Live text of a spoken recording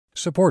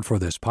Support for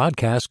this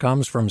podcast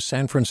comes from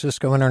San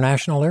Francisco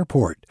International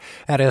Airport.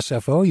 At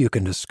SFO, you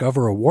can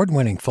discover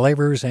award-winning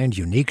flavors and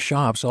unique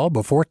shops all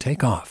before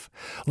takeoff.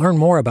 Learn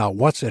more about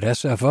what's at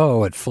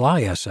SFO at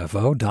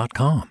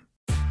flysfo.com.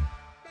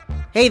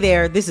 Hey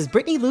there, this is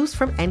Brittany Luce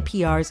from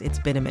NPR's It's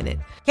Been a Minute.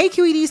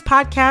 KQED's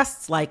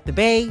podcasts like The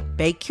Bay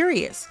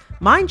Curious,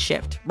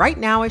 Mindshift, Right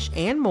Nowish,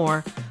 and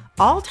more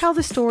all tell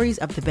the stories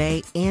of the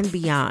Bay and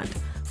beyond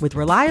with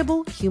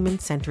reliable,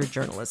 human-centered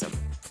journalism.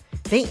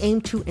 They aim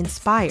to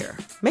inspire,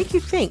 make you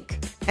think,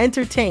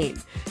 entertain,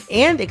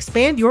 and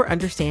expand your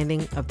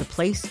understanding of the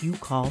place you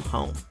call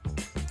home.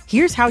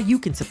 Here's how you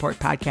can support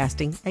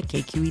podcasting at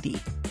KQED.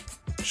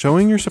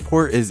 Showing your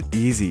support is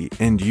easy,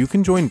 and you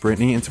can join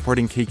Brittany in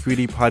supporting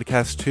KQED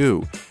Podcast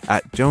too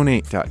at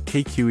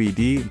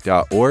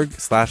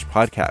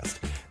donate.kqed.org/podcast.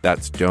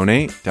 That's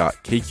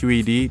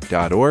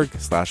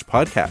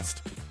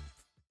donate.kqed.org/podcast.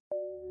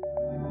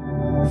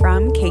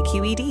 From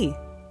KQED.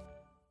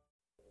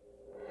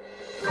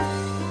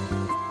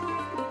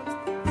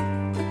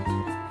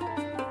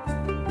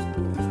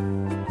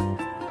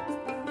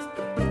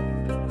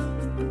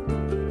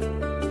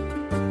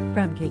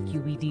 From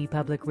KQED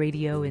Public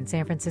Radio in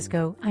San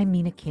Francisco, I'm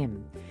Mina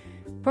Kim.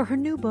 For her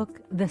new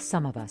book, The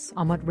Sum of Us,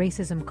 on what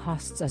racism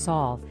costs us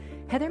all,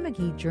 Heather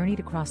McGhee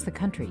journeyed across the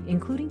country,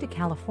 including to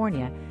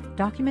California,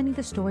 documenting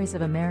the stories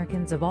of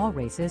Americans of all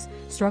races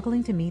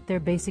struggling to meet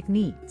their basic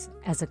needs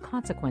as a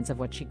consequence of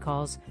what she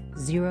calls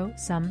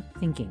zero-sum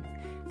thinking,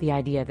 the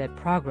idea that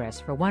progress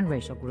for one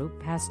racial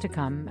group has to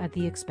come at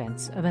the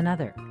expense of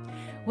another.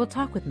 We'll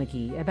talk with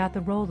McGhee about the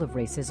role of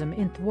racism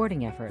in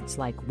thwarting efforts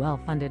like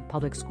well-funded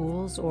public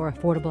schools or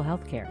affordable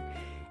health care,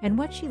 and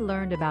what she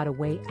learned about a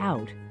way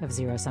out of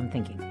zero-sum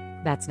thinking.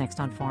 That's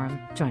next on Forum.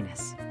 Join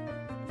us.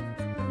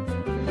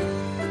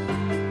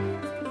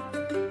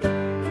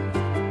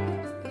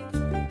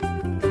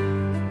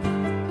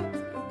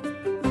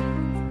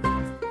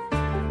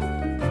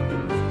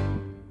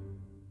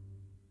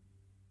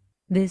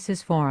 This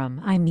is Forum.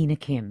 I'm Mina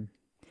Kim.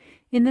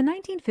 In the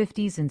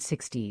 1950s and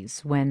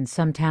 60s, when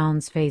some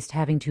towns faced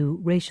having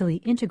to racially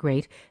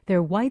integrate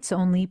their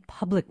whites-only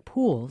public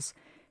pools,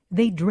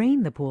 they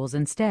drained the pools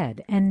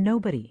instead, and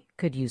nobody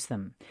could use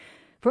them.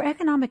 For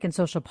economic and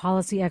social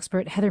policy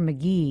expert Heather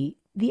McGhee,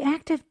 the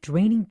act of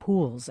draining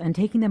pools and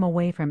taking them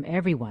away from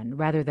everyone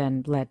rather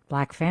than let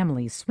black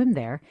families swim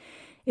there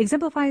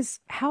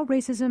exemplifies how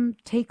racism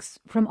takes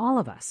from all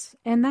of us.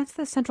 And that's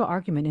the central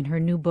argument in her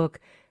new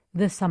book,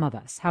 The Sum of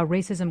Us, How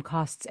Racism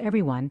Costs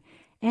Everyone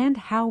and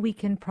How We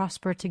Can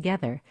Prosper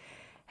Together.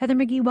 Heather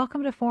McGhee,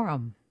 welcome to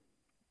Forum.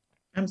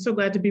 I'm so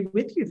glad to be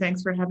with you.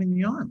 Thanks for having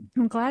me on.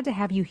 I'm glad to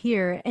have you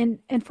here. And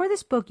for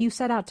this book, you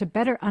set out to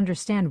better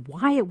understand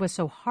why it was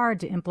so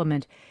hard to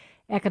implement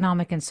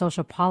economic and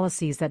social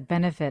policies that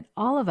benefit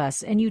all of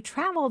us. And you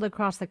traveled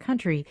across the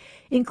country,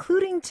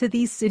 including to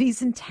these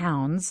cities and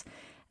towns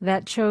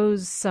that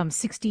chose some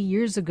 60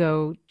 years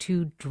ago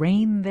to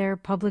drain their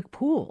public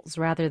pools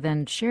rather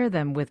than share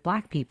them with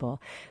black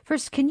people.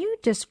 First, can you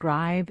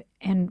describe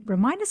and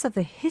remind us of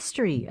the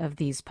history of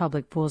these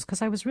public pools?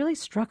 Because I was really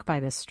struck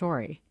by this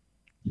story.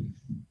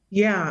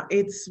 Yeah,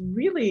 it's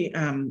really,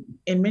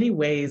 in many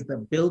ways, the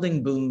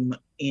building boom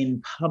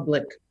in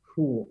public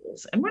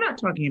pools. And we're not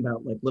talking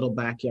about like little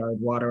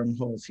backyard watering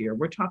holes here.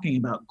 We're talking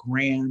about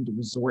grand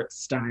resort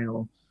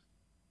style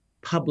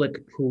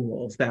public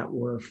pools that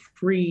were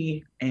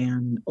free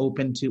and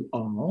open to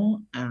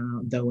all,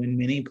 though in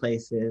many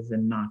places,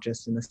 and not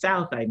just in the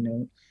South, I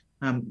note,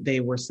 they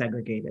were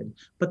segregated.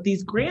 But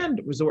these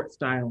grand resort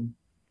style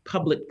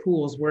public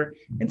pools were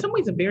in some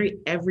ways a very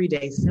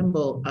everyday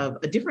symbol of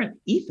a different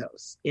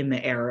ethos in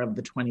the era of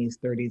the 20s,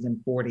 30s, and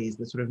 40s,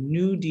 the sort of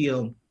New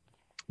Deal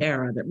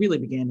era that really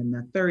began in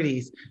the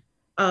 30s,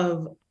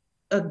 of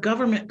a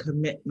government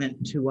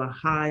commitment to a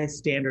high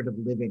standard of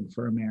living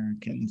for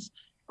Americans.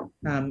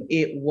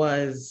 It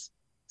was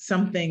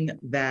something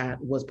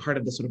that was part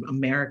of the sort of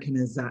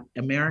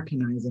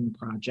Americanizing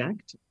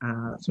project,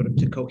 sort of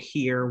to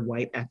cohere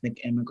white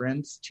ethnic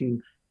immigrants, to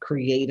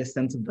create a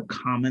sense of the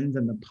commons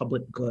and the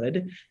public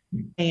good.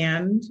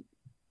 And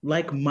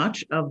like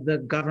much of the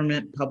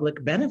government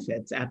public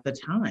benefits at the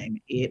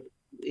time, it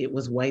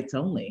was whites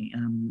only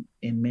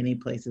in many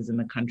places in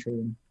the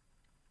country.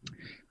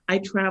 I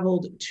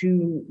traveled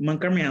to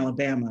Montgomery,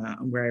 Alabama,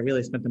 where I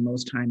really spent the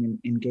most time in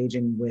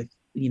engaging with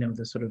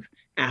the sort of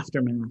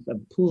aftermath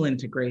of pool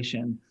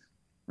integration.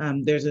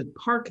 There's a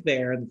park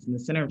there that's in the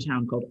center of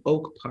town called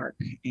Oak Park,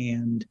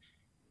 and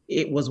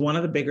it was one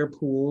of the bigger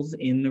pools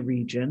in the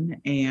region.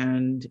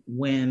 And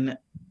when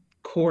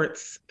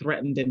courts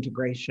threatened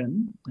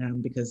integration,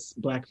 because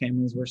Black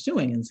families were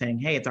suing and saying,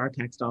 hey, it's our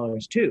tax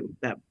dollars too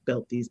that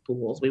built these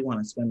pools, we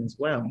want to swim as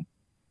well.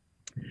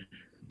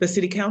 The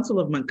City Council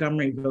of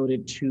Montgomery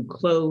voted to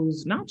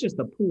close not just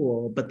the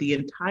pool, but the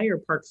entire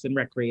Parks and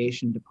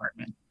Recreation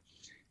Department.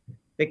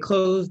 They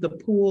closed the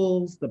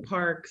pools, the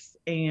parks,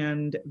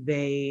 and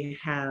they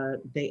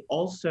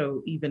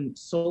also even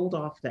sold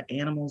off the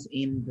animals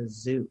in the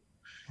zoo.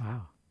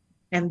 Wow.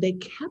 And they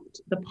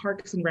kept the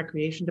Parks and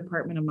Recreation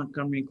Department of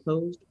Montgomery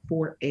closed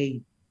for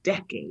a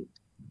decade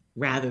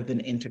rather than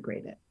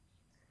integrate it.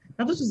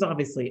 Now, this was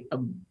obviously a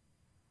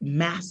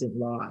massive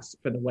loss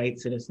for the white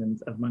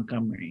citizens of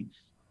Montgomery.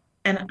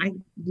 And I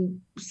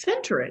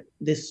center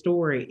this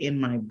story in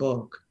my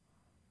book,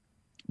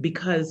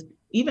 because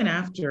even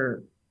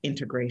after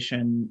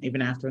integration,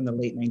 even after in the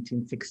late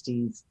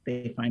 1960s,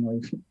 they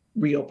finally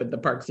reopened the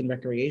Parks and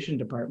Recreation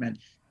Department,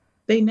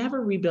 they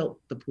never rebuilt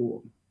the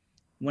pool.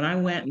 When I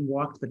went and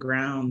walked the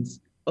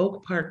grounds,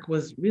 Oak Park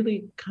was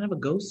really kind of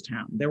a ghost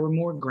town. There were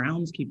more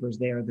groundskeepers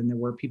there than there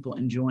were people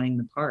enjoying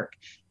the park.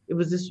 It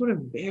was this sort of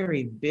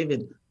very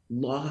vivid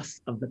loss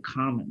of the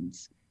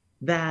commons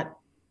that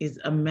is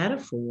a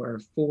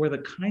metaphor for the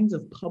kinds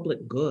of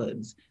public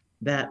goods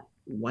that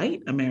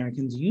white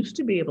Americans used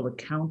to be able to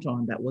count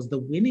on, that was the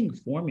winning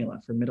formula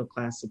for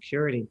middle-class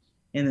security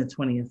in the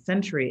 20th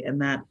century,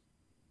 and that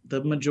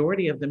the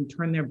majority of them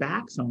turned their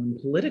backs on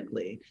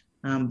politically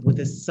with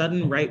a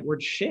sudden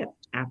rightward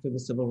shift after the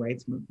civil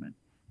rights movement.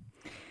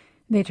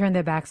 They turned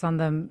their backs on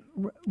them,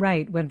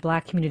 right, when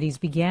Black communities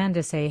began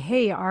to say,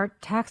 hey, our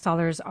tax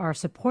dollars are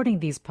supporting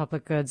these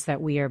public goods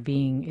that we are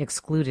being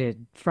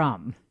excluded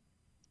from.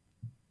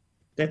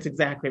 That's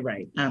exactly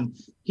right.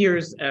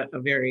 Here's a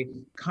very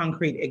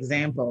concrete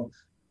example.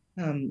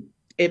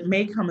 It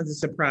may come as a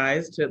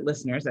surprise to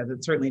listeners, as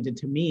it certainly did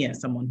to me as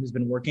someone who's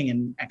been working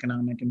in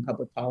economic and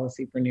public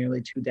policy for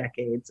nearly 2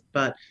 decades.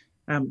 But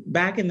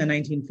back in the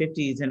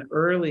 1950s and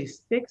early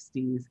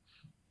 60s,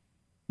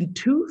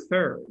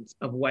 2/3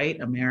 of white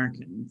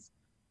Americans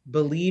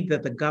believed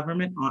that the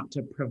government ought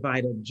to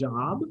provide a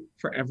job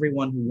for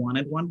everyone who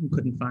wanted one, who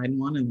couldn't find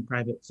one in the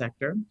private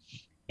sector,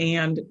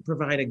 and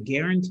provide a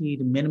guaranteed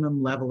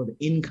minimum level of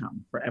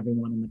income for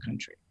everyone in the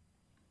country.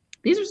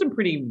 These are some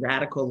pretty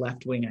radical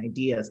left-wing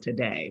ideas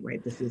today,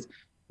 right? These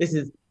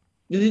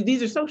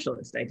are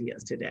socialist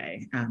ideas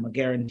today, a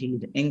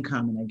guaranteed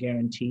income and a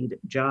guaranteed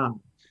job.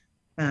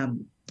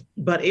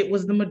 But it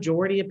was the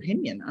majority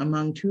opinion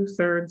among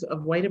 2/3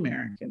 of white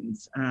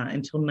Americans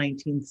until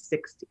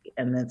 1960.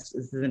 And this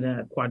is in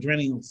a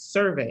quadrennial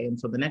survey. And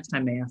so the next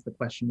time they asked the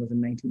question was in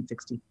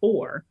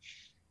 1964.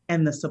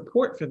 And the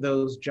support for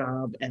those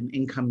job and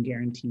income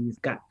guarantees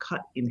got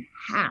cut in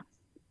half,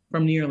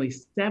 from nearly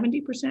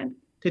 70%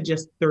 to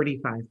just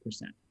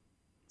 35%.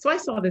 So I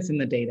saw this in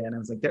the data and I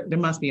was like, there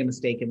must be a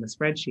mistake in the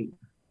spreadsheet.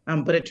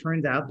 But it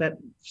turns out that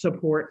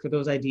support for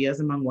those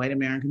ideas among white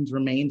Americans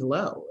remained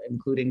low,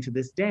 including to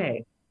this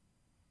day.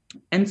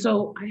 And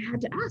so I had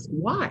to ask,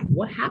 why?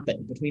 What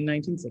happened between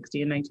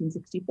 1960 and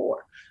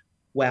 1964?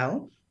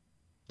 Well,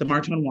 the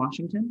March on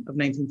Washington of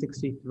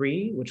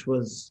 1963, which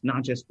was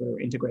not just for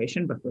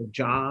integration, but for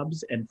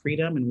jobs and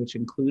freedom, and which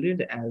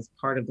included as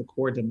part of the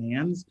core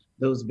demands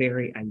those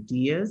very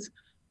ideas.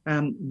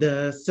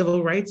 The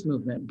civil rights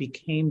movement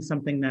became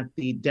something that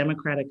the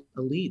Democratic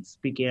elites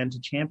began to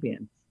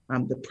champion.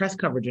 The press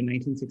coverage in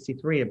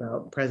 1963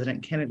 about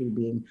President Kennedy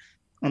being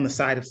on the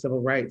side of civil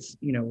rights,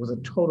 was a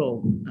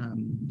total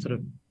sort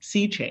of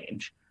sea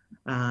change.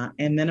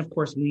 And then, of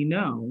course, we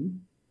know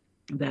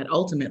that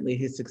ultimately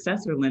his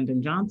successor,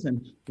 Lyndon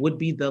Johnson, would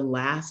be the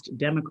last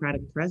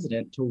Democratic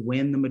president to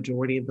win the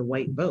majority of the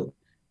white vote.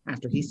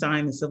 After he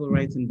signed the Civil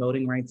Rights and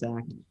Voting Rights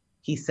Act,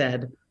 he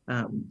said,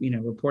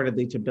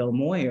 reportedly to Bill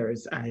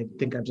Moyers, I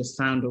think I've just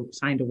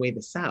signed away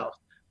the South.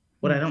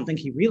 What I don't think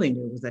he really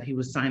knew was that he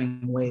was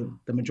signing away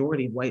the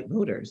majority of white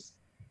voters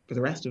for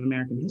the rest of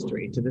American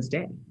history to this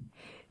day.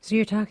 So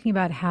you're talking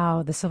about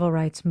how the civil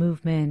rights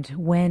movement,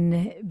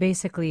 when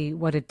basically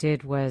what it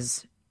did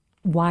was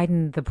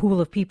widen the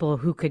pool of people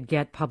who could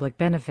get public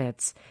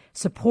benefits,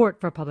 support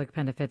for public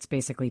benefits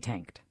basically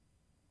tanked.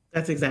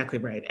 That's exactly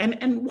right.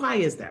 And why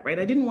is that, right?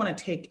 I didn't want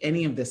to take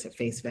any of this at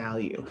face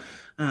value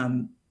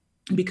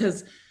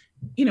because,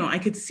 I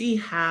could see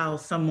how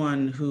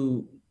someone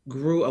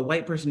a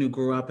white person who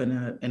grew up in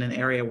an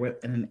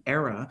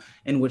era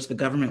in which the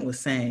government was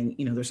saying,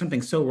 there's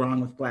something so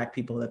wrong with Black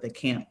people that they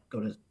can't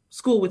go to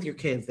school with your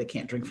kids, they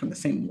can't drink from the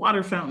same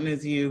water fountain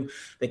as you,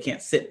 they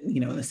can't sit,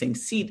 in the same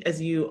seat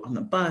as you on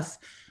the bus,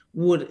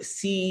 would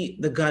see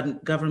the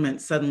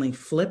government suddenly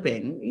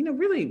flipping,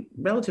 really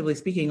relatively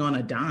speaking on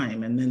a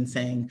dime, and then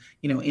saying,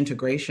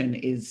 integration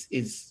is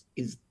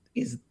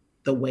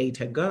the way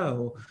to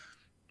go,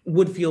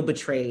 would feel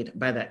betrayed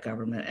by that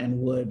government and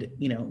would,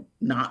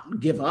 not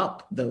give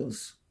up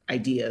those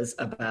ideas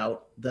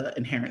about the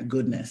inherent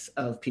goodness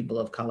of people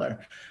of color,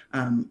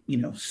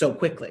 so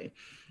quickly.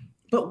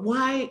 But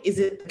why is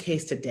it the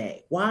case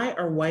today? Why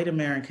are white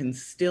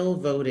Americans still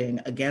voting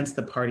against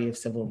the party of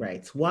civil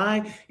rights?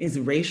 Why is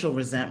racial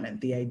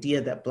resentment, the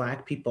idea that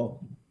Black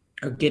people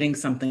are getting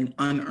something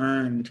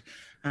unearned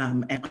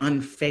and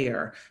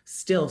unfair,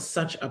 still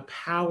such a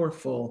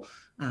powerful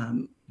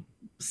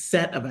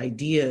set of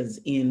ideas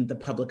in the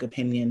public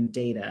opinion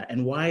data?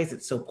 And why is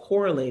it so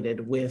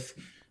correlated with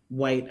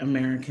white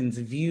Americans'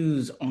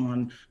 views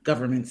on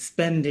government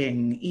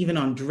spending, even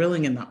on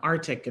drilling in the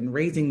Arctic and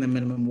raising the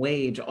minimum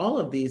wage, all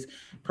of these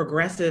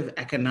progressive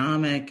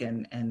economic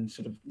and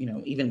sort of,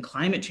 even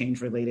climate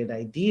change related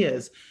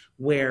ideas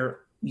where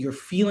your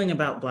feeling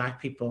about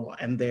Black people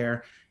and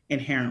their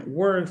inherent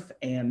worth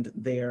and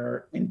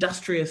their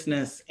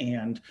industriousness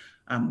and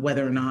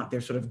whether or not they're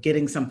sort of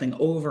getting something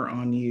over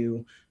on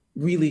you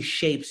really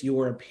shapes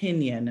your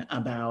opinion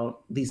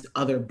about these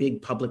other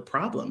big public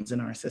problems in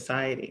our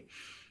society.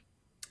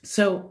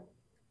 So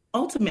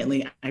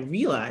ultimately, I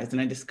realized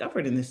and I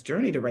discovered in this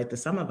journey to write The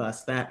Sum of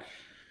Us that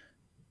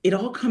it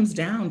all comes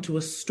down to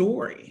a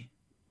story.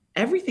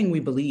 Everything we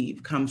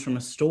believe comes from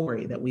a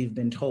story that we've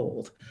been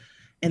told.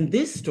 And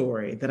this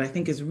story that I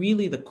think is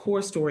really the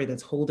core story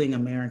that's holding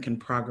American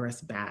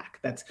progress back,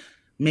 that's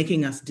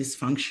making us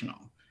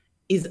dysfunctional,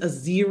 is a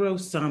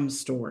zero-sum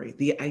story.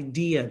 The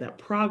idea that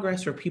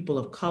progress for people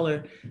of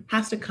color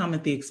has to come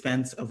at the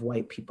expense of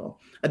white people.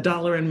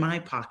 $1 in my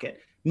pocket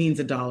means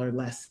 $1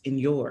 less in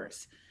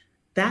yours.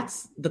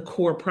 That's the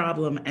core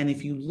problem. And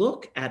if you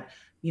look at,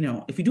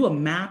 if you do a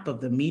map of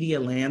the media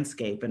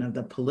landscape and of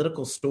the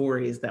political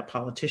stories that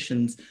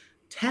politicians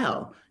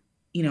tell,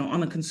 on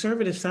the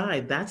conservative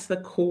side, that's the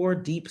core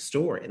deep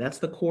story. That's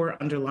the core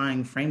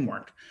underlying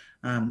framework.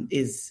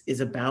 Is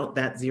about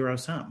that zero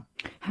sum.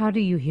 How do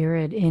you hear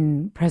it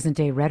in present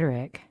day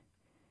rhetoric?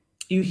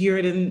 You hear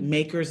it in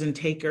makers and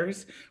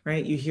takers,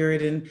 right? You hear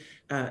it in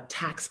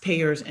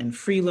taxpayers and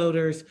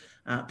freeloaders.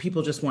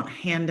 People just want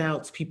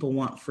handouts. People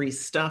want free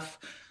stuff.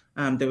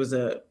 There was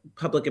a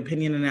public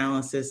opinion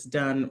analysis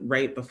done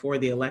right before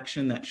the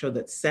election that showed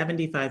that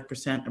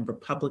 75% of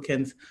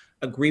Republicans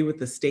agree with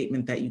the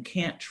statement that you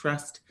can't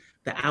trust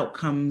the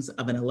outcomes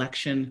of an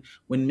election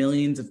when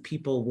millions of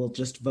people will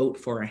just vote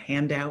for a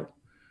handout,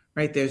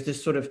 right? There's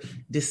this sort of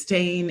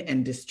disdain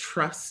and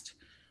distrust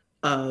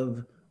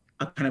of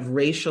a kind of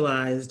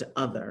racialized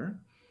other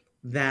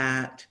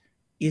that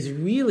is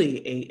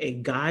really a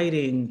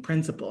guiding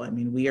principle. I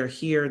mean, we are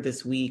here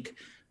this week,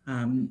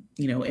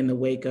 in the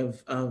wake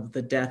of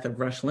the death of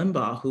Rush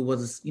Limbaugh, who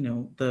was,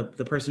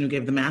 the person who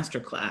gave the master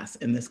class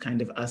in this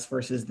kind of us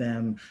versus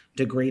them,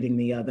 degrading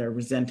the other,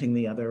 resenting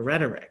the other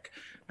rhetoric.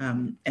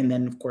 And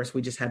then, of course,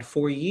 we just had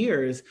 4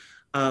 years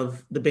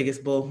of the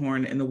biggest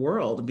bullhorn in the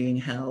world being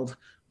held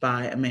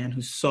by a man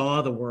who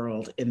saw the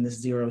world in this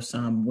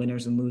zero-sum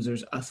winners and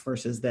losers, us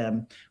versus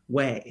them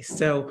way.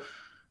 So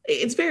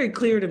it's very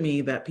clear to me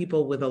that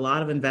people with a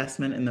lot of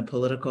investment in the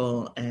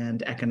political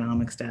and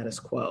economic status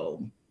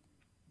quo,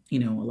 a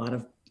lot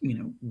of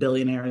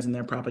billionaires and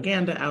their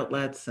propaganda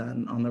outlets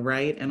on the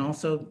right, and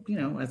also,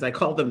 as I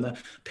call them, the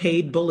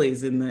paid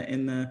bullies in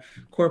the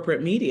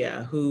corporate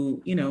media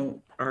who,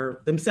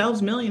 are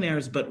themselves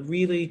millionaires, but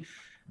really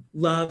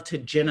love to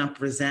gin up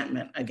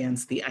resentment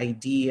against the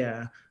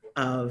idea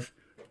of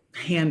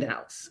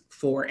handouts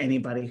for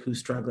anybody who's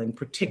struggling,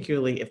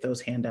 particularly if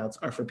those handouts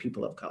are for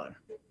people of color.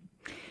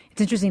 It's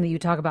interesting that you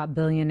talk about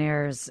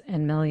billionaires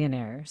and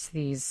millionaires,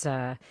 these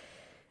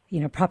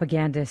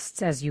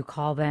propagandists, as you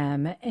call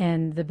them,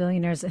 and the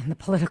billionaires in the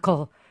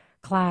political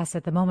class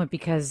at the moment,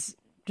 because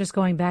just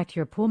going back to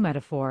your pool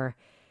metaphor,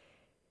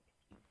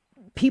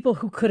 people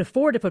who could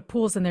afford to put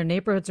pools in their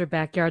neighborhoods or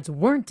backyards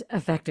weren't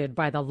affected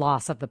by the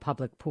loss of the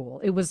public pool.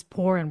 It was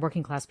poor and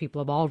working class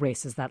people of all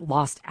races that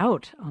lost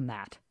out on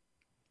that.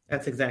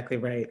 That's exactly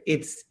right.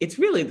 It's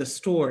really the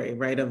story,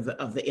 right, of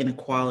the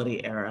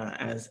inequality era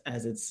as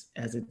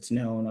it's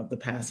known, of the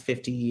past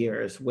 50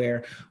 years,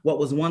 where what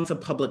was once a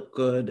public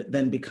good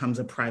then becomes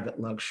a private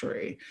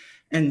luxury.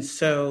 And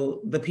so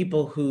the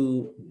people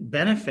who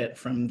benefit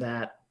from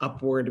that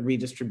upward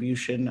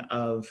redistribution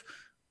of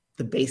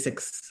the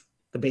basic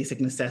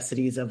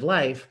necessities of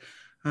life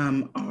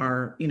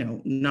are,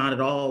 not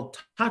at all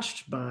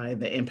touched by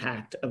the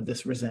impact of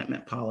this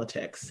resentment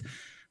politics.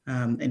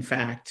 In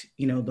fact,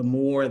 the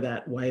more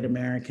that white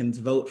Americans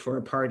vote for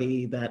a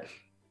party that,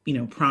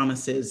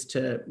 promises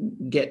to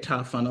get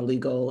tough on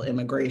illegal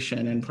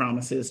immigration and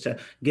promises to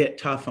get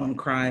tough on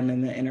crime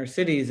in the inner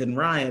cities and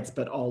riots,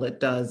 but all it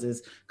does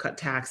is cut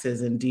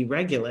taxes and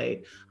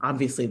deregulate,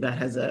 obviously that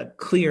has a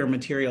clear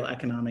material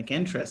economic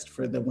interest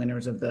for the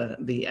winners of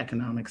the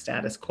economic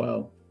status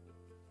quo.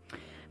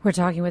 We're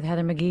talking with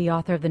Heather McGhee,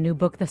 author of the new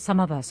book, The Sum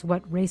of Us,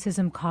 What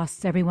Racism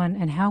Costs Everyone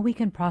and How We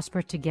Can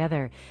Prosper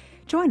Together.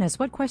 Join us.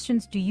 What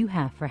questions do you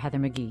have for Heather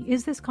McGhee?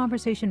 Is this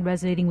conversation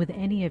resonating with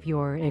any of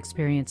your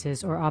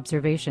experiences or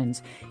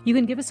observations? You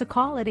can give us a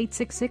call at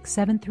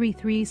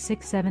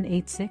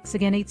 866-733-6786.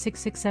 Again,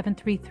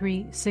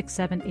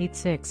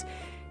 866-733-6786.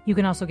 You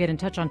can also get in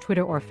touch on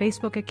Twitter or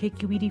Facebook at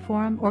KQED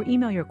Forum, or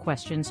email your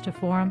questions to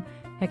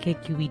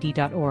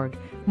forum@kqed.org.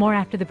 More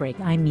after the break.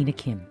 I'm Mina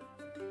Kim.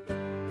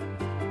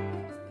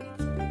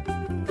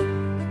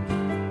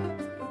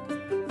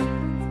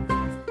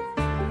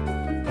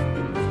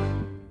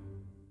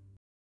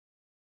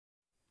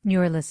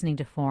 You're listening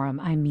to Forum.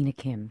 I'm Mina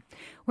Kim.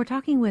 We're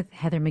talking with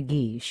Heather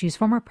McGhee. She's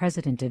former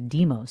president of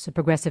Demos, a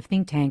progressive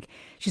think tank.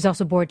 She's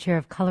also board chair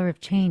of Color of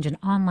Change, an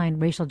online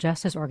racial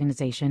justice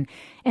organization,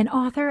 and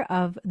author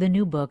of the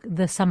new book,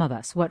 The Sum of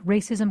Us, What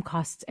Racism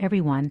Costs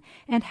Everyone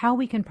and How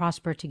We Can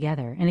Prosper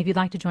Together. And if you'd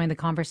like to join the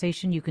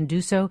conversation, you can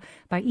do so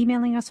by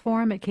emailing us,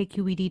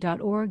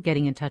 forum@kqed.org,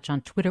 getting in touch on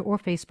Twitter or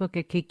Facebook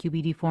at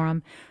KQED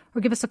Forum,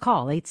 or give us a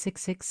call,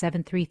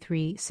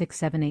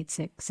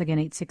 866-733-6786. Again,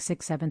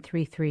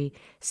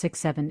 866-733-6786.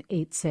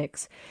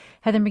 888-6786.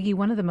 Heather McGhee,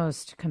 one of the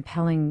most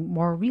compelling,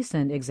 more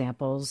recent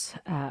examples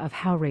of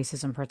how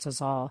racism hurts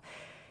us all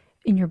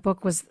in your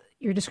book was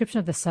your description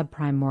of the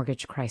subprime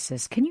mortgage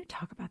crisis. Can you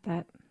talk about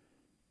that?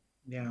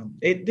 Yeah,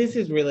 this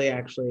is really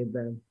actually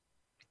the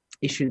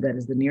issue that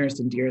is the nearest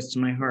and dearest to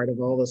my heart of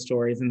all the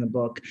stories in the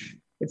book.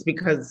 It's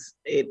because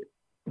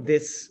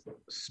this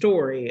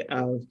story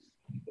of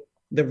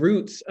the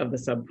roots of the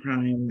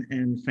subprime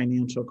and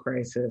financial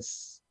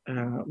crisis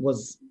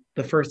was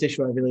the first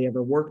issue I really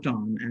ever worked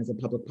on as a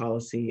public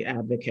policy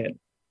advocate.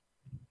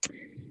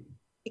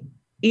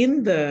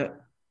 In the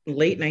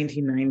late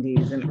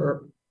 1990s and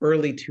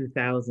early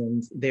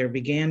 2000s, there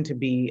began to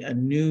be a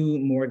new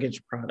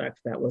mortgage product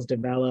that was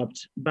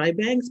developed by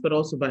banks, but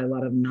also by a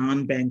lot of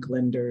non-bank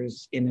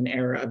lenders in an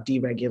era of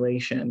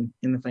deregulation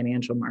in the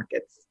financial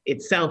markets.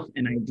 Itself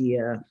an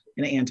idea,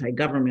 an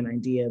anti-government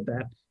idea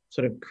that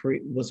sort of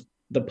was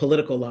the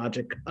political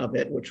logic of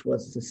it, which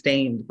was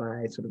sustained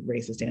by sort of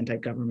racist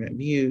anti-government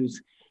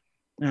views.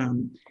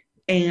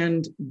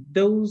 And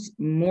those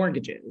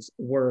mortgages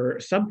were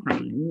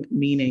subprime,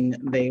 meaning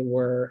they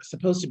were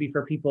supposed to be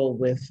for people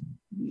with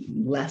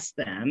less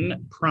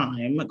than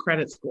prime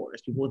credit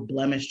scores, people with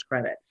blemished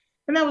credit.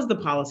 And that was the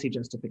policy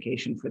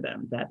justification for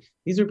them, that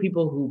these are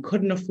people who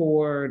couldn't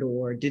afford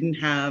or didn't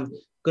have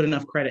good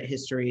enough credit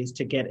histories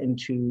to get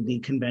into the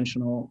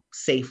conventional,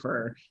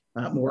 safer,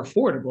 more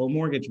affordable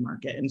mortgage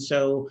market. And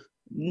so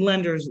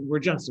lenders were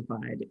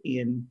justified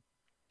in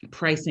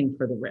pricing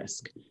for the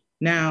risk.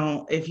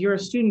 Now, if you're a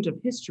student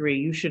of history,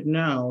 you should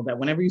know that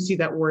whenever you see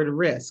that word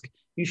risk,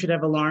 you should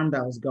have alarm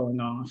bells going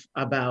off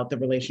about the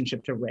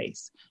relationship to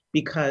race,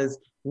 because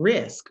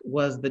risk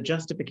was the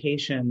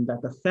justification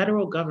that the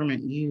federal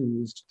government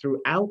used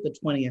throughout the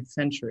 20th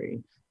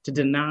century to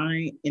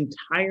deny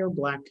entire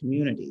Black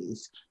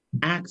communities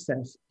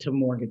access to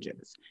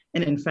mortgages.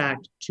 And in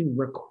fact, to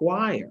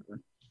require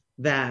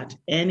that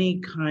any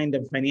kind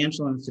of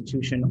financial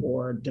institution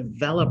or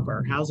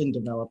developer, housing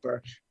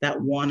developer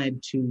that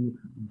wanted to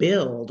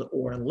build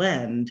or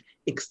lend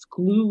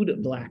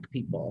exclude Black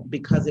people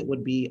because it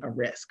would be a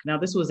risk. Now,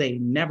 this was a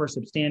never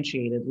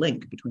substantiated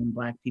link between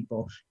Black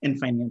people and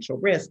financial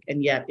risk,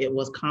 and yet it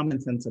was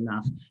common sense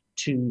enough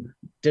to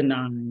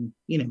deny,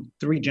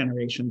 3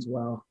 generations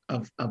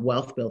of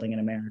wealth building in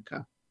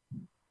America.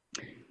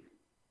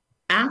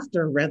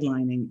 After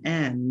redlining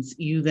ends,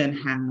 you then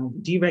have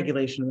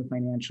deregulation of the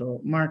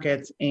financial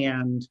markets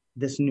and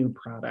this new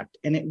product.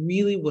 And it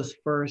really was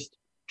first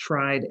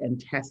tried and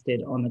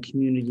tested on the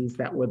communities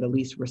that were the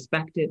least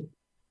respected,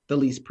 the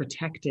least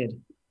protected,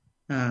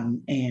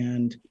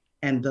 and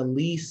the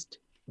least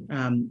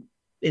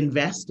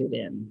invested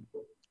in.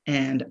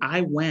 And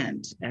I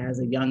went as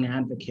a young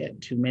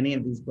advocate to many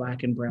of these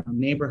Black and brown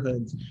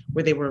neighborhoods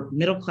where they were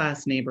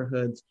middle-class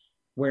neighborhoods,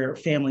 where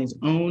families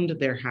owned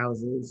their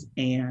houses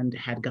and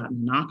had gotten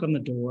a knock on the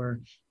door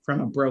from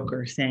a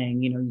broker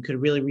saying, you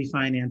could really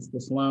refinance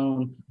this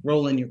loan,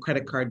 roll in your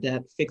credit card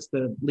debt, fix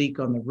the leak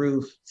on the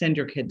roof, send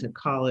your kid to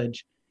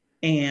college.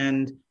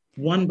 And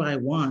one by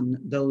one,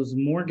 those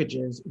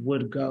mortgages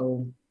would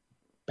go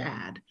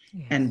bad.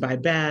 Yes. And by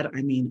bad,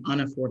 I mean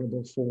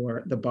unaffordable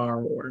for the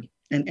borrower,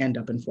 and end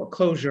up in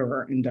foreclosure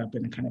or end up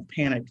in a kind of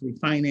panicked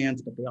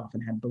refinance, but they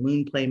often had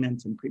balloon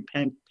payments and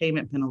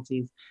prepayment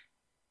penalties.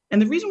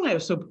 And the reason why it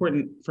was so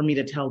important for me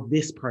to tell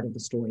this part of the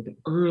story, the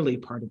early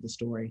part of the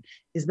story,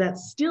 is that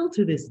still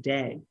to this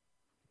day,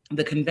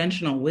 the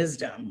conventional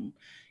wisdom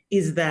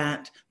is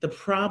that the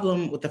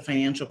problem with the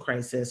financial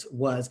crisis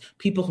was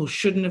people who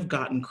shouldn't have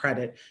gotten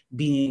credit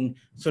being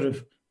sort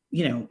of,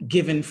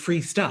 given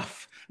free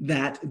stuff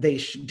that they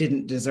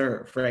didn't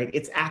deserve, right?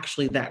 It's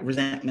actually that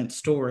resentment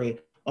story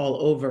all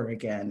over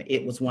again.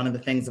 It was one of the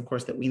things, of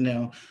course, that we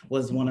know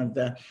was one of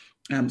the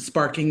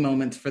sparking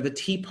moments for the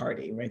Tea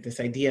Party, right? This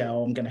idea,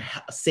 I'm going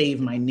to save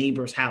my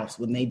neighbor's house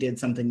when they did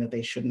something that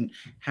they shouldn't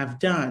have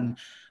done.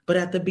 But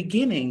at the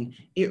beginning,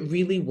 it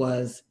really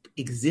was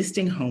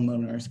existing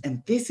homeowners.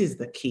 And this is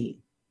the key.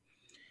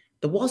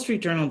 The Wall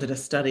Street Journal did a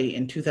study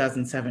in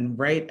 2007,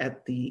 right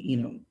at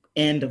the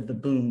end of the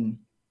boom,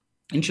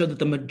 and showed that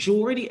the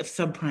majority of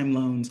subprime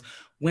loans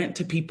went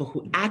to people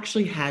who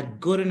actually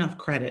had good enough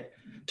credit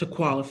to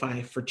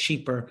qualify for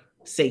cheaper,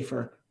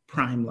 safer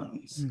prime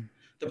loans.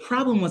 The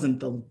problem wasn't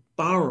the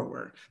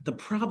borrower. The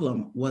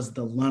problem was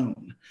the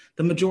loan.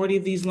 The majority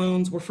of these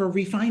loans were for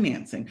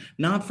refinancing,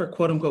 not for,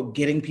 quote unquote,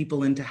 getting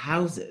people into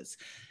houses.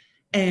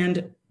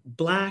 And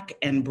Black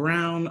and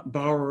brown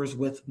borrowers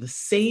with the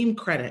same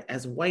credit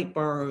as white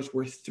borrowers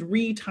were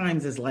 3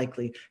 times as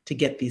likely to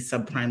get these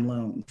subprime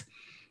loans.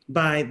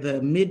 By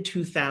the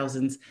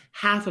mid-2000s,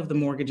 half of the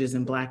mortgages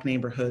in Black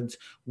neighborhoods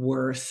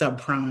were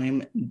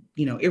subprime,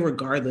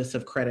 irregardless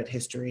of credit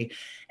history.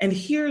 And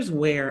here's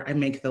where I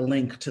make the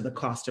link to the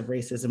cost of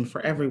racism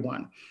for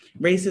everyone.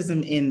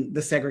 Racism in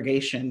the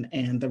segregation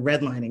and the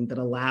redlining that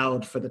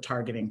allowed for the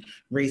targeting,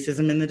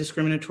 racism in the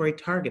discriminatory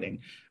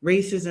targeting,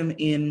 racism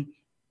in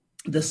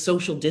the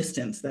social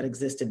distance that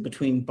existed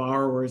between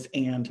borrowers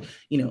and,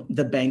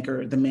 the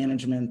banker, the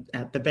management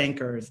at the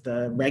bankers,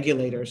 the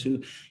regulators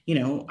who,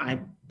 I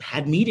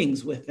had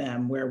meetings with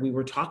them where we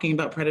were talking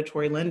about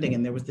predatory lending.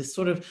 And there was this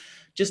sort of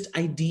just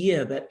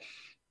idea that,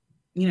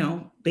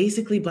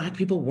 basically Black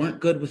people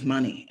weren't good with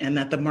money and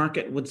that the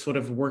market would sort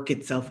of work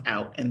itself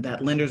out and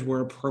that lenders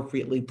were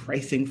appropriately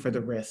pricing for the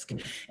risk.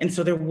 And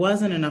so there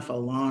wasn't enough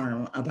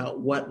alarm about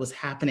what was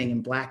happening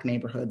in Black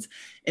neighborhoods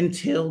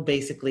until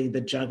basically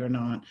the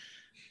juggernaut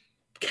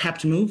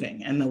kept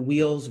moving and the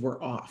wheels were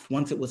off.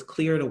 Once it was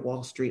clear to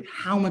Wall Street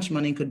how much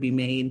money could be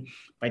made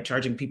by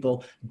charging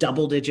people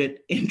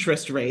double-digit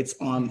interest rates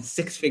on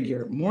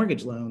six-figure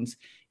mortgage loans,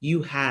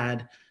 you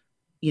had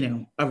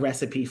a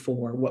recipe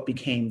for what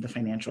became the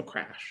financial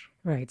crash.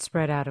 Right,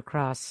 spread out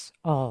across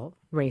all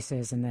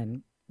races. And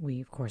then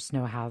we, of course,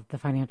 know how the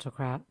financial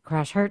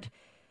crash hurt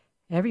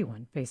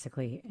everyone,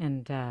 basically.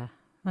 And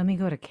let me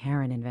go to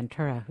Karen in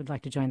Ventura, who'd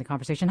like to join the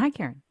conversation. Hi,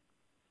 Karen.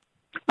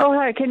 Oh,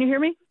 hi. Can you hear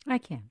me? I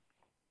can.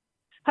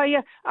 Hi,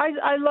 yeah.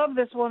 I love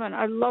this woman.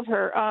 I love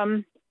her.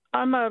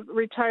 I'm a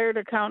retired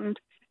accountant.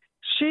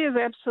 She is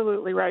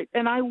absolutely right.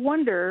 And I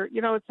wonder,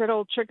 it's that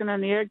old chicken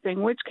and the egg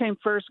thing. Which came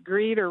first,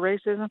 greed or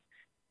racism?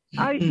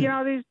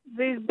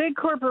 These big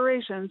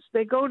corporations,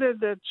 they go to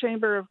the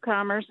Chamber of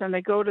Commerce and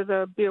they go to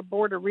the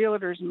Board of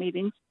Realtors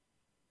meetings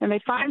and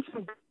they find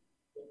some.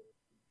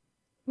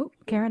 Oh,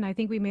 Karen, I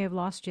think we may have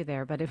lost you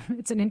there, but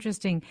it's an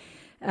interesting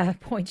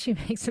point she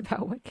makes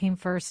about what came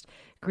first,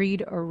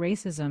 greed or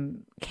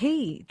racism.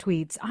 Kay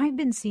tweets, I've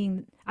been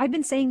saying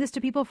this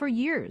to people for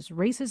years.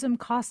 Racism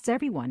costs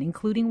everyone,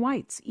 including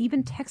whites.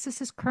 Even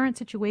Texas's current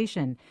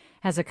situation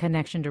has a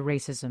connection to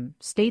racism.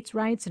 States'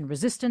 rights and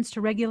resistance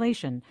to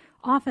regulation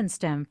often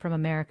stem from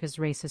America's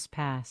racist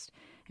past.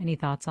 Any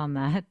thoughts on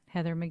that,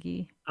 Heather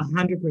McGhee?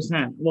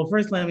 100%. Well,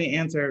 first, let me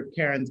answer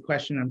Karen's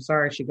question. I'm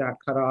sorry she got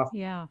cut off.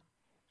 Yeah.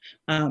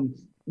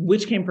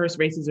 Which came first,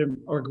 racism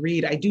or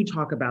greed? I do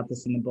talk about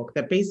this in the book,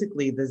 that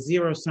basically the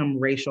zero-sum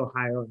racial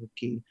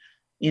hierarchy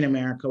in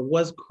America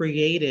was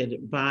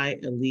created by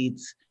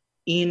elites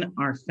in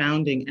our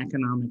founding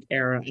economic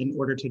era in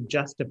order to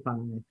justify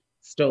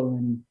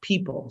stolen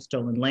people,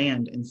 stolen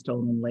land, and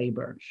stolen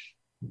labor.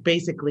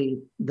 Basically,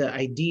 the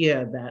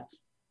idea that,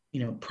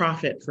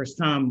 profit for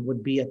some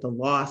would be at the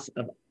loss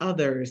of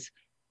others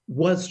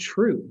was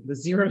true.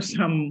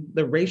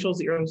 The racial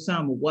zero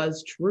sum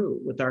was true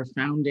with our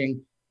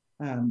founding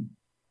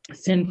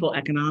sinful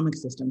economic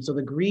system. So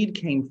the greed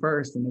came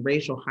first and the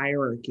racial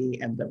hierarchy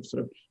and the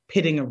sort of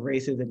pitting of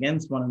races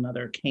against one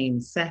another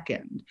came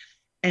second.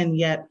 And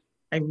yet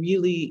I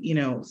really,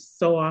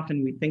 so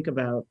often we think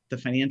about the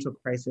financial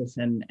crisis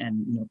and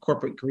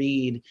corporate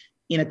greed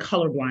in a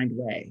colorblind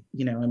way.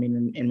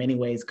 In many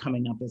ways,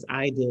 coming up as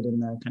I did in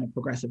the kind of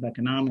progressive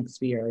economic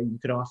sphere, you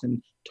could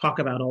often talk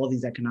about all of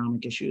these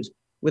economic issues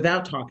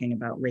without talking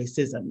about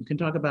racism. You can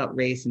talk about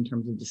race in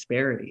terms of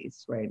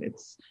disparities, right?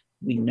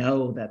 We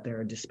know that there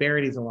are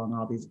disparities along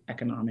all these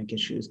economic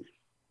issues,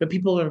 but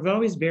people are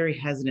always very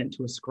hesitant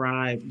to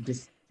ascribe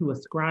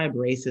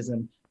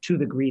racism to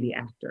the greedy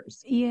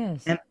actors.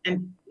 Yes.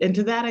 And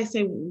to that I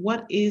say,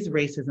 what is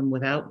racism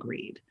without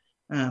greed?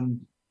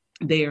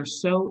 They are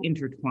so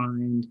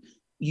intertwined.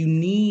 You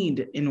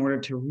need, in order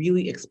to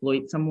really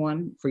exploit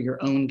someone for your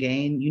own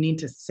gain, you need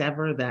to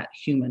sever that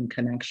human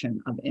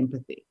connection of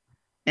empathy.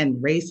 And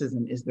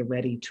racism is the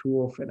ready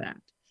tool for that.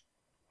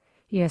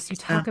 Yes, you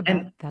talk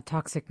about that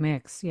toxic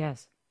mix.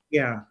 Yes.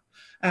 Yeah.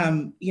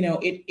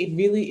 It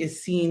really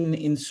is seen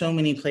in so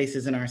many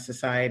places in our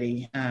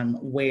society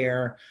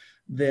where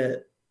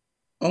the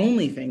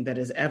only thing that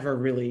has ever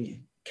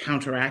really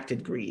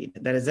counteracted greed,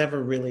 that has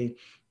ever really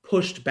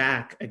pushed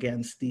back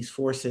against these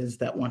forces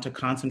that want to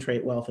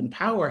concentrate wealth and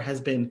power has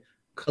been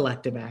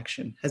collective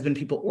action, has been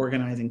people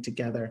organizing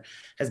together,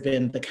 has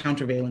been the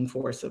countervailing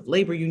force of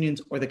labor unions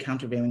or the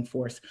countervailing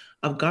force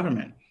of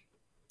government.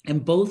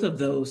 And both of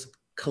those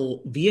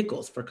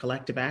vehicles for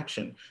collective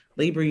action,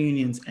 labor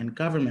unions and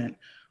government,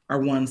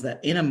 are ones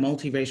that in a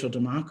multiracial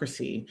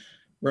democracy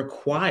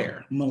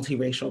require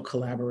multiracial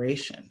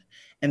collaboration.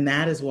 And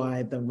that is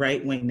why the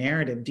right-wing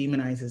narrative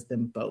demonizes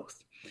them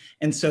both.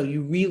 And so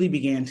you really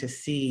began to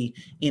see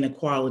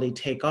inequality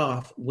take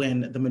off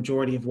when the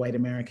majority of white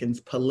Americans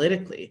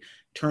politically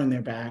turned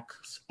their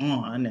backs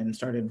on and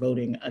started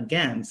voting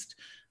against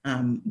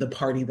the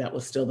party that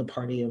was still the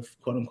party of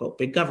quote unquote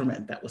big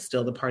government, that was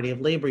still the party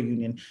of labor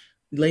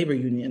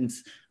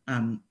unions,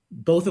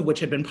 both of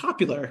which had been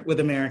popular with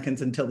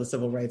Americans until the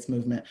civil rights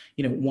movement,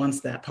 once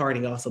that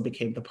party also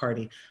became the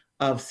party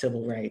of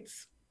civil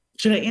rights.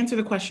 Should I answer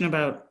the question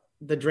about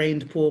the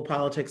drained pool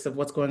politics of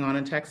what's going on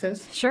in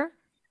Texas? Sure.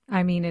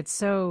 I mean,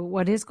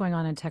 what is going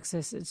on in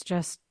Texas, it's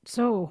just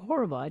so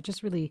horrible. It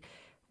just really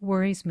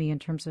worries me in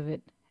terms of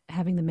it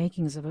having the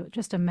makings of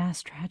just a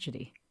mass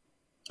tragedy.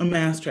 A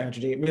mass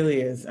tragedy, it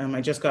really is.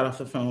 I just got off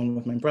the phone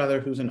with my brother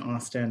who's in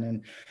Austin,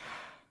 and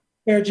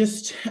they're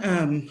just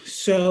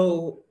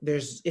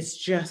it's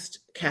just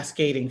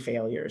cascading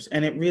failures.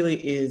 And it really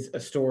is a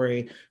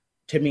story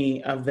to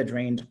me of the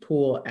drained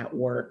pool at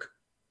work.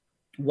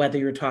 whether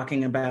you're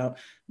talking about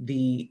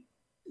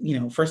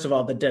first of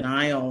all, the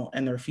denial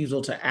and the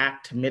refusal to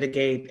act to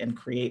mitigate and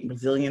create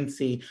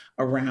resiliency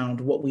around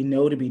what we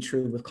know to be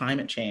true with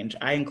climate change.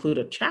 I include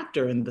a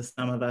chapter in The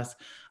Sum of Us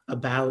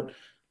about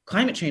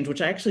climate change,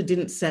 which I actually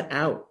didn't set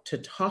out to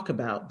talk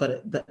about,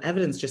 but the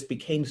evidence just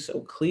became so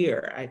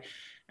clear.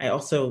 I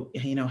also,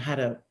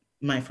 had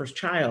my first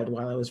child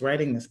while I was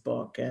writing this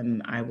book,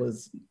 and I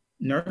was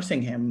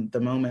nursing him the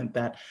moment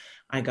that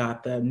I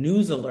got the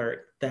news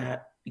alert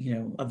that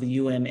of the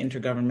UN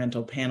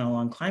Intergovernmental Panel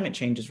on Climate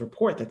Change's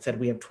report that said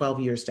we have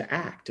 12 years to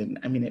act. And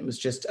I mean, it was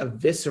just a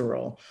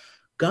visceral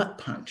gut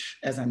punch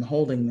as I'm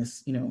holding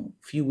this,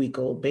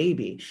 few-week-old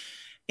baby.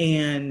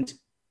 And,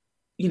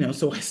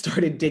 so I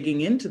started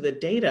digging into the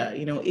data,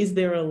 is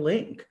there a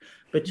link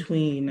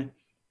between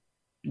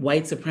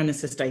white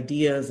supremacist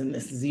ideas and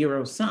this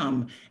zero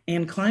sum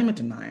and climate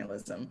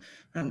denialism?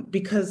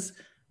 Because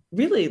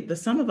really, The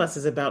Sum of Us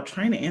is about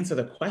trying to answer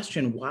the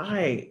question,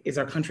 why is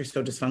our country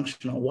so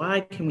dysfunctional?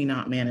 Why can we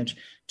not manage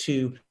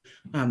to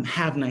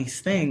have nice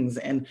things?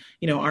 And,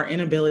 our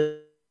inability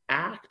to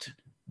act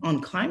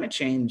on climate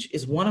change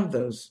is one of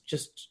those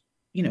just,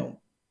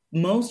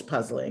 most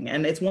puzzling.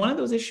 And it's one of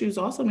those issues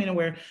also,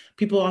 where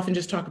people often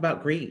just talk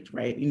about greed,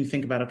 right? And you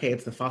think about, okay,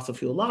 it's the fossil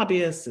fuel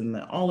lobbyists and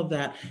all of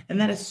that. And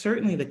that is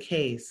certainly the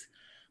case.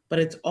 But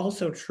it's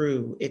also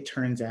true, it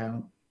turns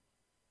out,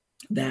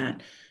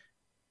 that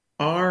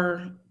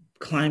our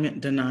climate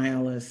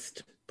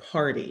denialist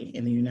party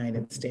in the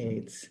United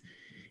States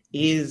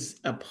is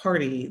a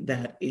party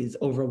that is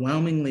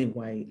overwhelmingly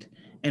white,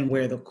 and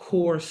where the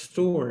core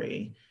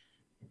story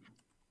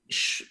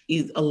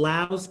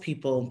allows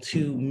people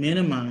to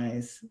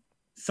minimize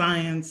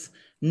science,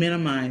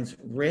 minimize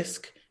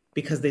risk,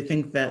 because they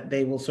think that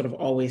they will sort of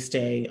always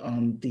stay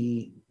on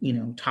the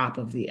top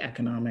of the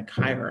economic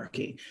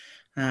hierarchy.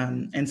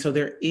 And so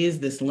there is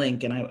this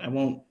link, and I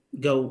won't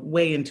go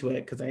way into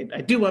it because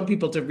I do want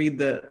people to read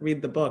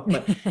the book,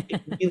 but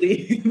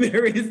really,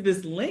 there is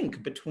this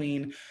link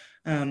between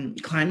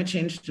climate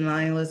change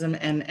denialism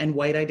and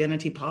white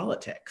identity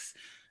politics.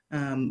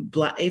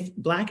 If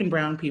Black and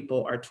brown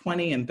people are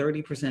 20 and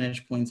 30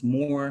 percentage points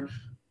more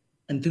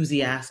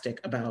enthusiastic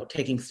about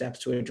taking steps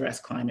to address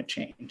climate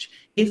change.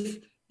 If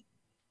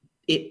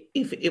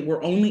it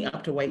were only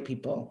up to white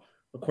people,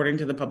 according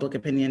to the public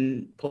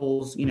opinion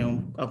polls,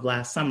 of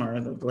last summer,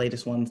 the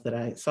latest ones that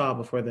I saw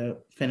before the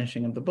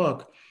finishing of the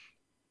book,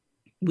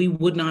 we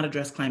would not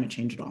address climate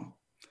change at all.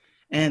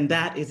 And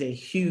that is a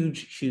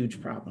huge, huge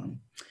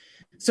problem.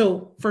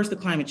 So first the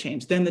climate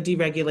change, then the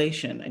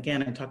deregulation.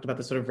 Again, I talked about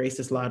the sort of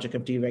racist logic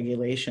of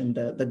deregulation,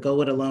 the go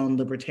it alone,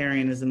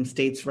 libertarianism,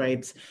 states'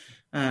 rights,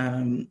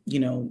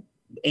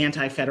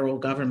 anti-federal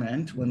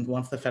government,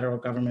 once the federal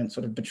government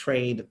sort of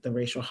betrayed the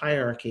racial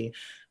hierarchy.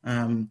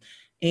 And,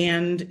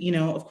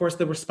 of course,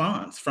 the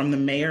response from the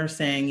mayor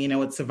saying,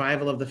 it's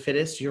survival of the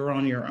fittest, you're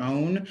on your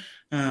own,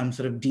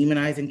 sort of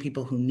demonizing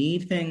people who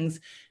need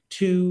things,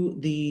 to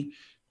the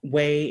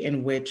way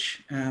in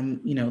which,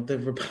 the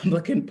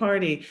Republican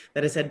Party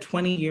that has had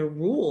 20-year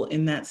rule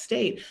in that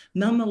state,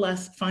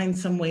 nonetheless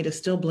finds some way to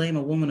still blame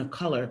a woman of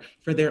color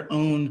for their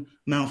own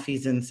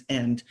malfeasance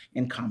and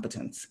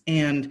incompetence.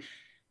 And,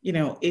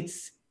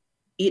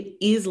 it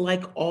is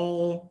like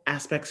all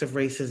aspects of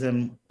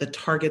racism, the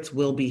targets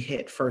will be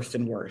hit first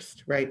and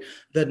worst, right?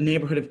 The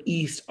neighborhood of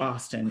East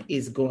Austin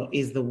is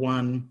the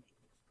one,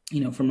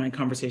 from my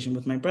conversation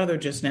with my brother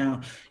just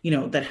now,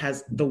 that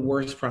has the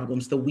worst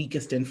problems, the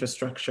weakest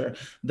infrastructure,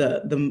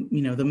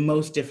 the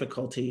most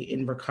difficulty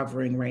in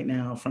recovering right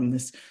now from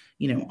this,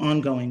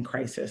 ongoing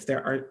crisis.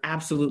 There are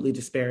absolutely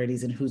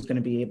disparities in who's going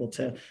to be able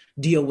to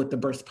deal with the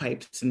burst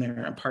pipes in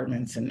their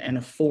apartments and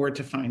afford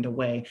to find a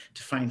way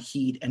to find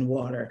heat and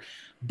water.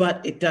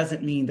 But it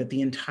doesn't mean that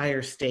the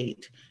entire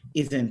state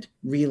isn't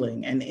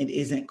reeling and it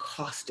isn't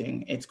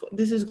costing.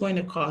 This is going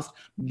to cost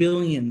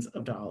billions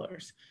of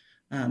dollars.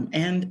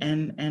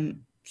 And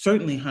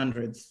certainly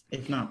hundreds,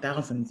 if not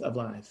thousands, of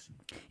lives.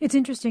 It's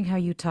interesting how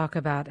you talk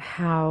about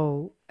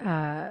how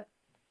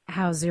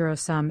zero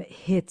sum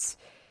hits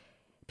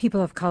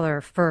people of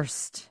color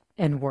first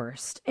and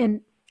worst.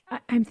 And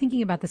I'm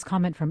thinking about this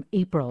comment from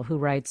April, who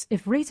writes,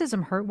 if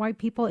racism hurt white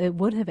people, it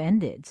would have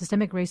ended.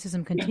 Systemic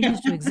racism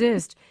continues to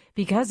exist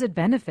because it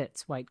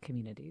benefits white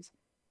communities.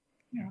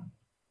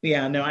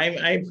 Yeah, no,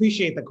 I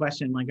appreciate the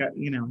question. I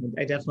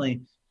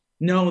definitely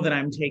know that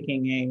I'm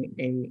taking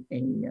a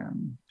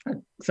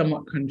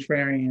somewhat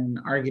contrarian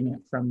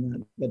argument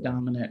from the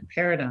dominant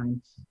paradigm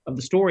of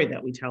the story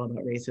that we tell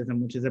about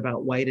racism, which is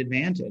about white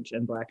advantage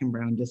and Black and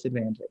brown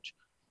disadvantage.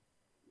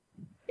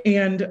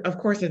 And of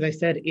course, as I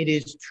said, it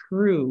is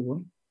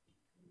true,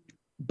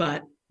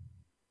 but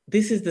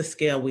this is the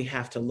scale we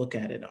have to look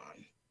at it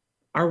on.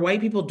 Are white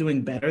people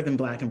doing better than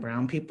Black and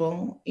brown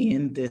people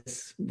in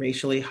this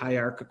racially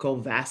hierarchical,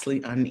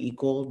 vastly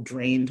unequal,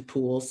 drained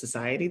pool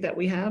society that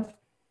we have?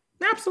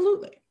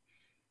 Absolutely.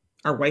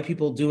 Are white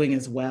people doing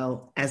as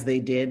well as they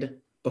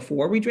did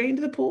before we drained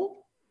the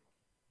pool,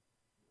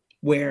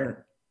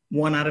 where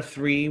 1 out of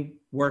 3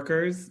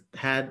 workers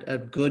had a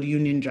good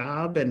union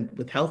job and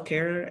with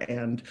healthcare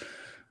and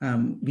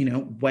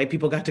White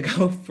people got to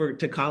go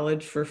to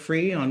college for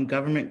free on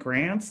government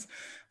grants,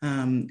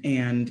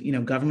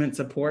 and government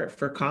support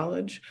for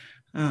college.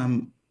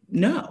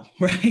 No,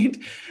 right?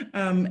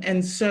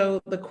 And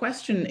so the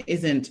question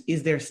isn't,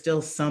 is there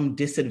still some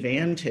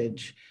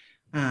disadvantage?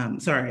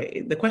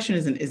 The question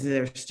isn't, is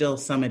there still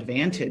some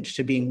advantage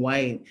to being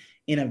white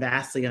in a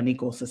vastly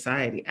unequal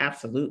society?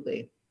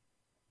 Absolutely.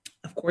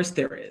 Of course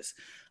there is.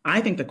 I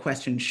think the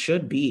question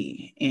should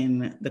be,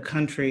 in the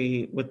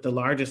country with the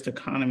largest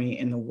economy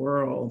in the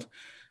world,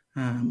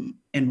 and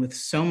with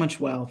so much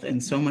wealth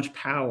and so much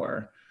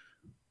power,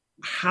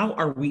 how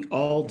are we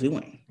all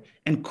doing?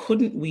 And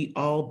couldn't we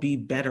all be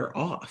better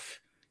off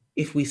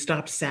if we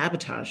stopped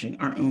sabotaging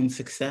our own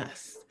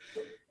success?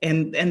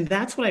 And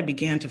that's what I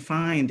began to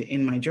find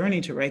in my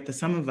journey to write The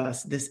Sum of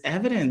Us, this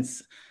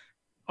evidence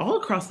all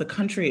across the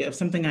country of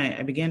something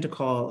I began to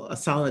call a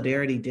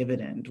solidarity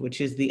dividend, which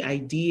is the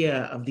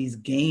idea of these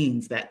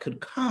gains that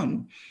could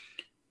come,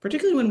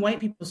 particularly when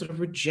white people sort of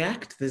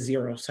reject the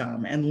zero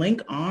sum and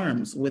link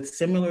arms with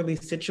similarly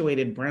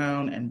situated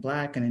brown and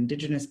Black and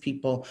Indigenous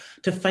people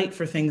to fight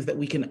for things that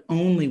we can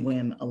only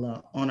win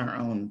alone, on our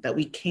own, that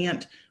we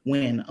can't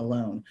win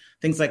alone.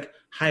 Things like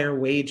higher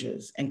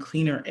wages and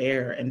cleaner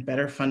air and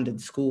better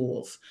funded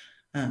schools,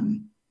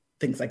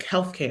 things like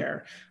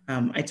healthcare.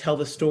 I tell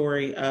the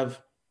story of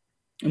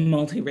a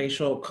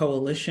multiracial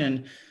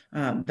coalition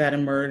that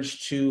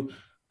emerged to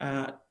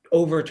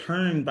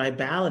overturn by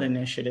ballot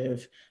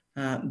initiative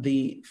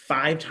the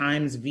 5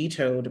 times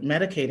vetoed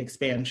Medicaid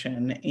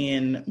expansion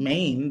in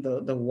Maine,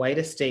 the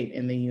whitest state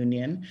in the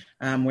union,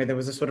 where there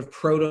was a sort of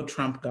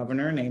proto-Trump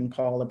governor named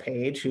Paul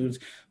LePage, whose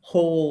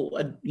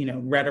whole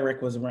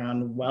rhetoric was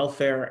around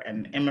welfare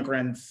and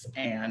immigrants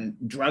and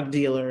drug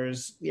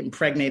dealers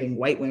impregnating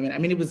white women. I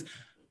mean, it was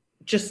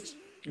just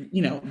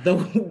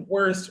the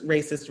worst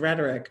racist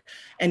rhetoric.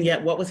 And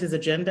yet, what was his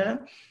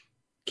agenda?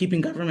 Keeping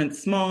government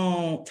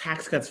small,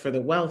 tax cuts for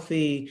the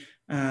wealthy,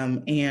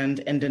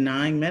 and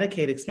denying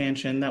Medicaid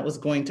expansion that was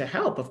going to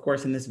help, of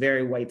course, in this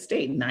very white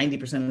state.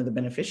 90% of the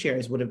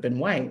beneficiaries would have been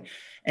white.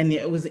 And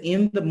it was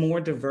in the more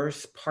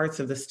diverse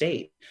parts of the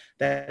state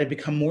that had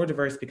become more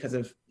diverse because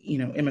of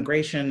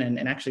immigration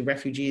and actually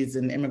refugees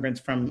and immigrants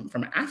from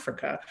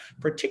Africa,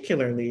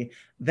 particularly,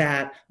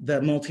 that the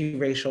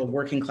multiracial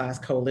working class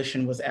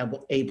coalition was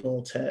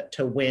able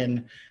to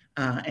win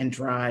and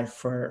drive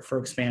for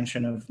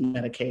expansion of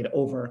Medicaid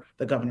over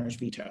the governor's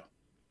veto.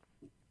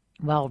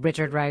 Well,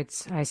 Richard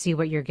writes, I see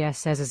what your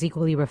guest says is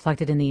equally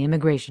reflected in the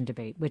immigration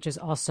debate, which is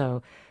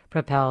also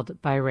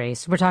propelled by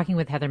race. We're talking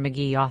with Heather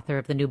McGhee, author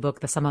of the new book,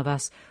 The Sum of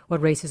Us,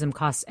 What Racism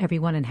Costs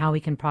Everyone and How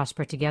We Can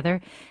Prosper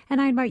Together. And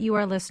I invite you,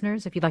 our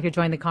listeners, if you'd like to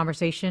join the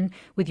conversation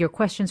with your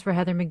questions for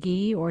Heather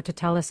McGhee, or to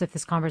tell us if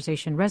this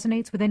conversation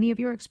resonates with any of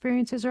your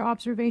experiences or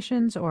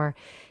observations, or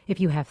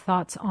if you have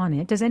thoughts on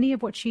it. Does any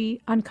of what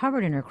she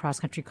uncovered in her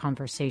cross-country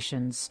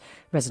conversations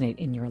resonate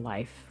in your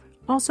life?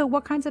 Also,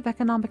 what kinds of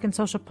economic and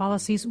social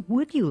policies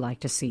would you like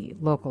to see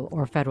local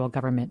or federal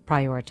government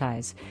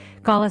prioritize?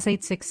 Call us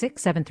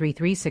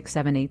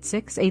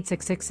 866-733-6786,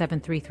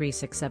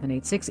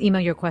 866-733-6786.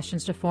 Email your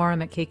questions to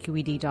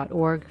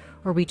forum@kqed.org,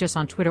 or reach us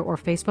on Twitter or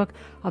Facebook.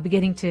 I'll be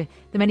getting to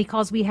the many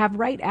calls we have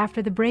right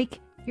after the break.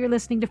 You're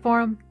listening to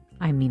Forum.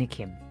 I'm Mina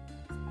Kim.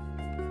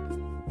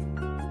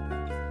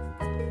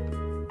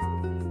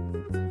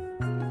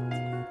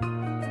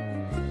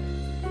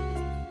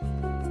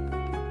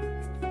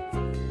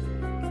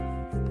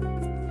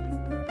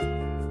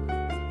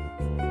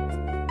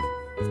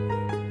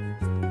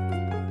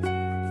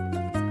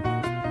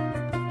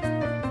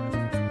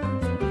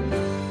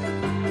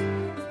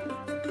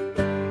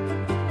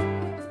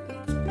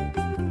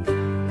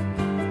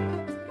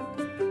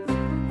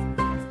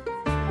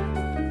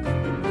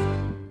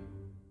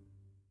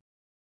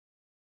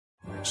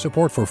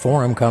 Support for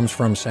Forum comes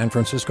from San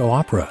Francisco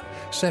Opera.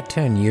 Set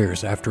 10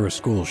 years after a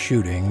school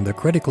shooting, the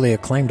critically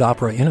acclaimed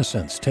opera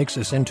Innocence takes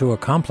us into a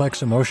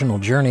complex emotional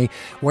journey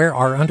where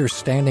our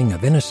understanding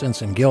of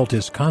innocence and guilt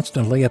is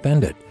constantly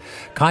upended.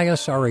 Kaya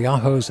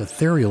Sariaho's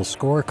ethereal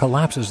score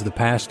collapses the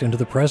past into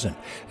the present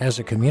as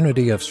a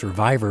community of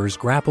survivors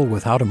grapple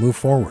with how to move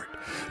forward.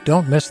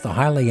 Don't miss the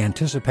highly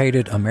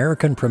anticipated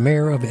American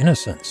premiere of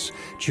Innocence,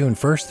 June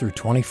 1st through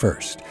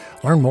 21st.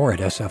 Learn more at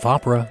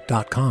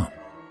sfopera.com.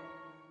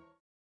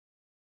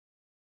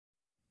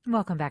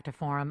 Welcome back to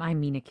Forum. I'm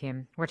Mina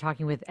Kim. We're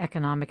talking with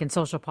economic and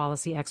social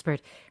policy expert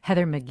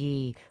Heather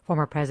McGhee,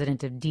 former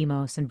president of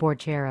Demos and board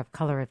chair of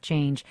Color of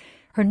Change.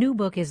 Her new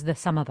book is The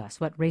Sum of Us,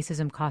 What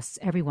Racism Costs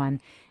Everyone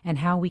and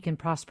How We Can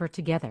Prosper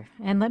Together.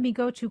 And let me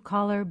go to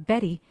caller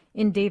Betty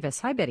in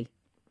Davis. Hi, Betty.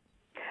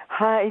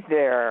 Hi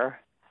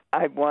there.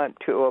 I want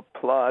to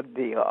applaud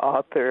the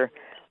author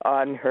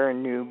on her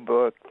new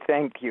book.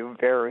 Thank you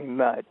very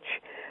much.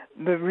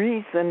 The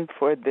reason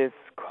for this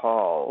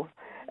call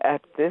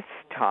at this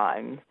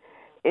time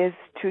is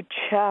to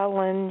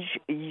challenge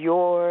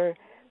your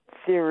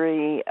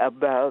theory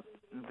about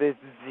the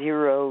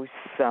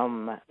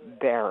zero-sum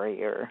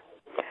barrier.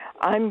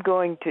 I'm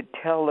going to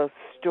tell a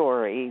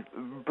story,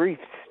 brief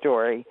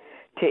story,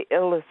 to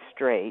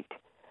illustrate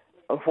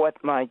what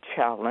my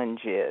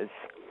challenge is.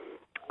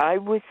 I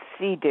was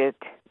seated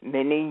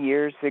many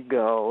years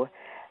ago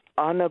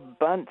on a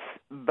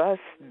bus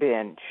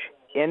bench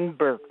in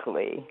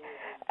Berkeley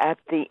at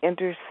the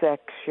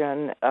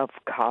intersection of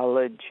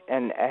College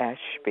and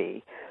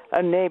Ashby,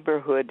 a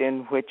neighborhood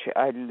in which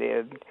I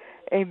lived,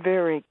 a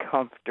very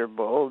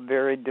comfortable,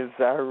 very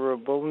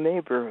desirable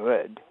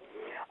neighborhood.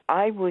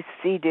 I was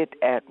seated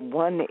at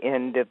one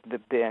end of the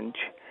bench,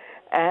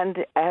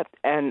 and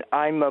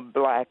I'm a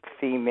black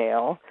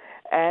female,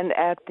 and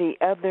at the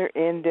other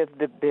end of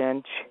the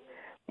bench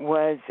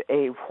was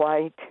a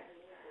white,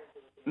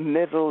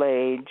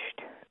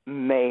 middle-aged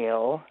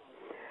male.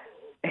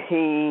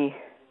 He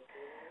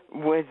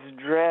was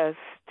dressed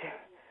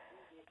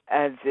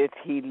as if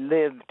he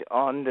lived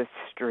on the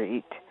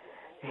street.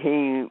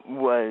 He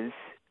was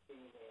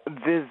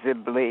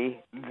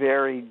visibly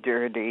very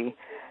dirty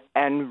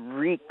and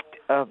reeked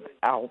of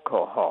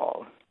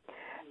alcohol.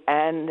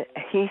 And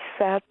he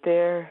sat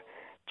there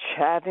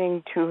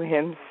chatting to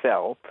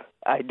himself.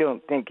 I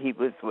don't think he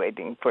was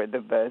waiting for the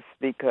bus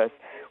because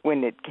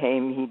when it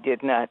came, he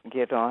did not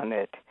get on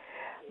it.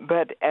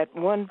 But at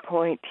one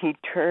point, he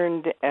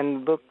turned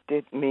and looked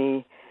at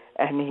me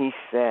and he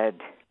said,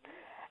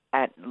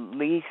 "At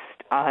least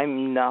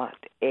I'm not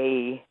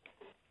a,"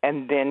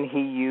 and then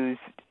he used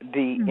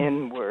the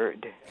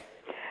N-word.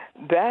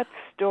 That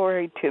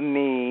story to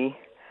me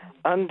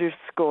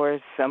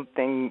underscores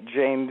something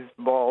James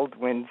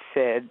Baldwin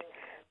said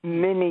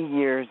many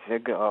years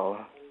ago,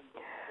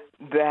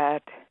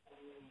 that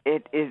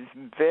it is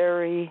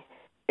very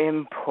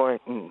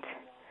important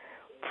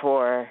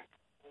for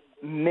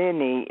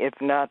many, if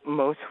not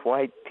most,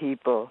 white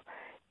people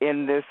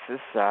in this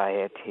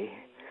society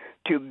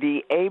to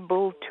be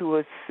able to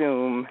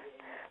assume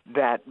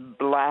that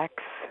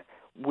blacks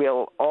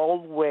will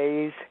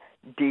always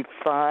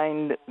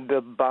define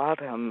the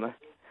bottom,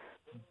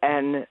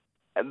 and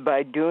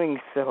by doing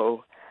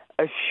so,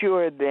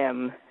 assure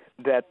them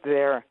that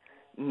they're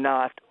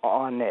not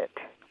on it.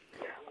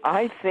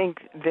 I think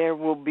there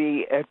will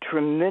be a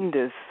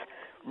tremendous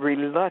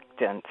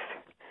reluctance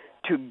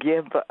to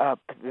give up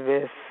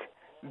this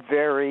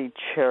very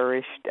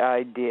cherished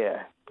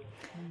idea.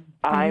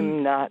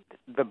 I'm not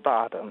the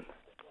bottom.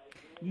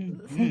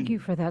 Thank you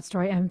for that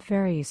story. I'm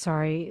very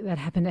sorry that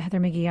happened to Heather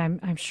McGhee.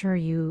 I'm sure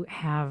you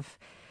have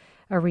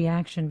a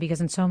reaction, because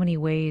in so many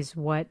ways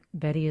what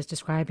Betty is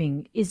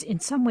describing is in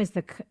some ways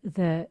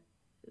the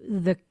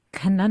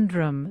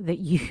conundrum that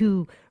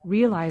you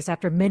realize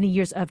after many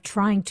years of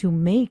trying to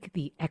make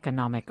the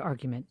economic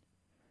argument.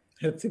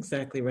 That's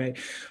exactly right.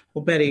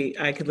 Well, Betty,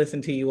 I could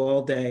listen to you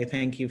all day.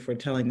 Thank you for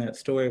telling that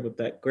story with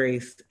that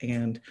grace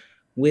and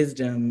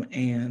wisdom.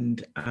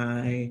 And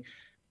I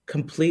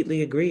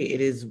completely agree.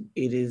 It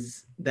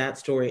is that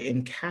story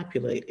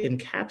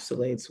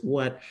encapsulates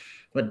what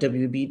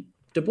W.B.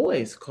 Du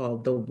Bois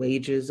called the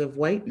wages of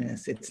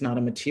whiteness. It's not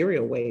a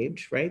material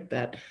wage, right?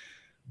 That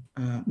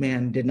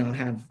man did not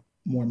have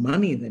more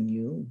money than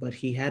you, but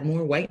he had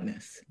more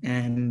whiteness,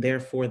 and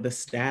therefore the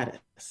status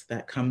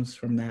that comes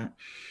from that.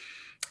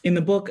 In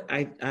the book,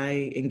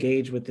 I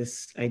engage with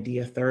this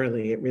idea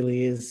thoroughly. It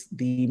really is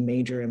the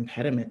major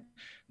impediment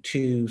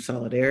to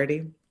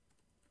solidarity,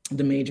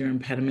 the major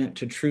impediment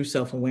to true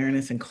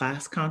self-awareness and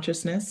class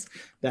consciousness,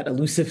 that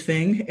elusive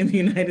thing in the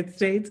United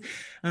States.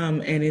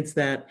 And it's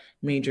that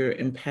major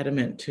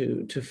impediment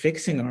to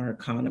fixing our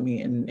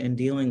economy and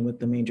dealing with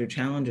the major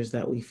challenges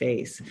that we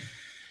face.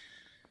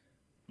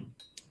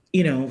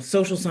 You know,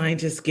 social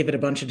scientists give it a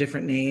bunch of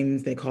different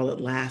names. They call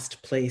it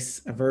last place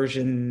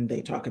aversion.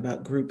 They talk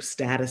about group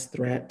status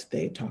threat.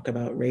 They talk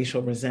about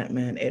racial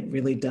resentment. It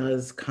really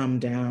does come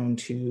down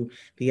to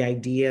the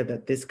idea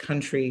that this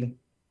country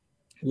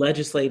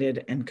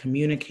legislated and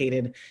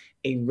communicated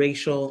a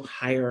racial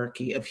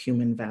hierarchy of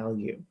human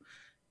value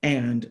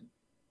and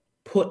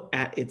put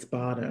at its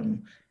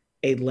bottom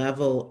a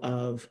level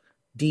of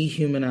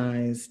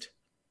dehumanized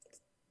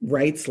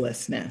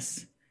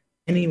rightslessness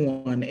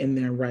anyone in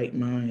their right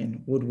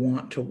mind would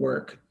want to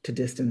work to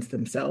distance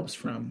themselves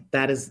from.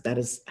 That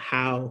is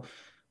how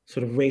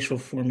sort of racial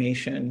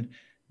formation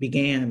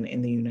began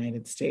in the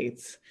United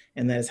States.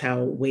 And that is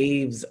how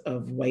waves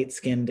of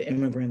white-skinned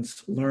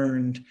immigrants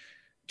learned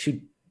to,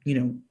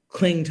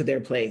 cling to their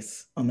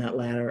place on that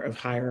ladder of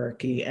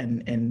hierarchy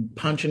and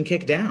punch and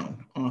kick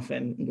down,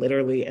 often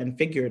literally and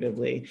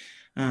figuratively,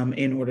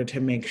 in order to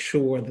make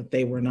sure that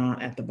they were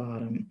not at the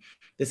bottom.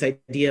 This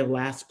idea of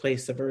last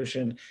place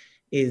aversion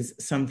is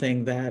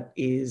something that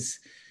is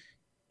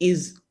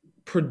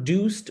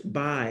produced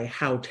by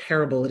how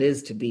terrible it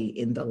is to be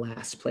in the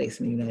last place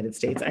in the United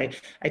States.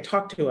 I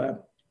talked to a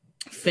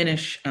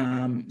Finnish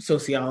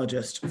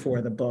sociologist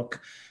for the book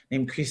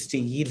named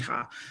Kristi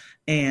Jilha,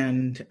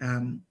 and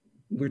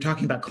we were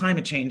talking about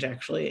climate change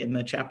actually in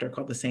the chapter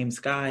called The Same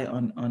Sky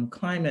on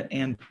climate,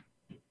 and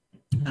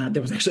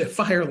there was actually a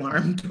fire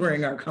alarm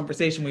during our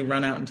conversation. We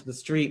run out into the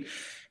street,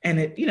 and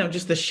it,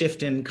 just the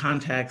shift in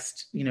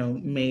context,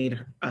 made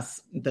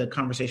the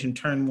conversation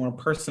turn more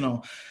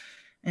personal.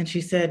 And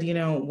she said,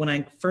 when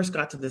I first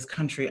got to this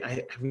country,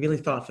 I really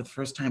thought for the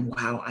first time,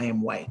 wow, I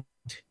am white.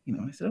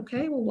 I said,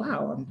 okay, well,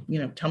 wow.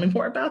 Tell me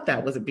more about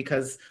that. Was it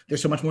because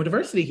there's so much more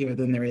diversity here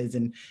than there is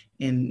in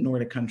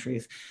Nordic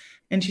countries?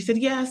 And she said,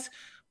 yes,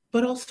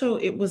 but also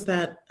it was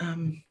that,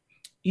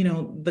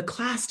 the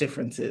class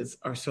differences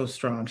are so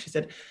strong. She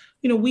said,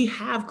 we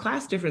have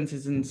class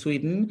differences in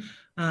Sweden.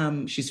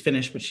 She's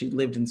Finnish, but she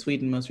lived in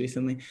Sweden most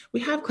recently. We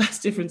have class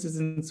differences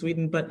in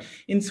Sweden, but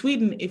in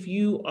Sweden, if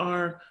you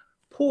are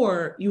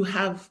poor, you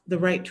have the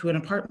right to an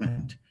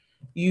apartment.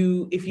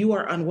 If you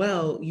are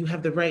unwell, you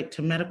have the right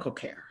to medical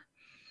care.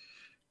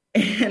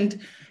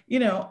 And,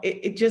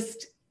 it's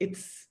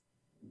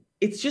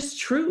just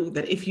true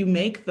that if you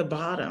make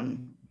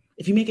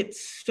it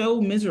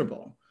so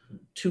miserable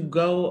to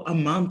go a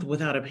month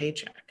without a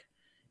paycheck,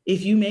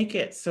 if you make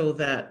it so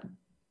that,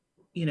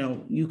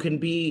 you can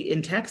be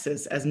in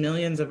Texas, as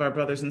millions of our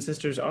brothers and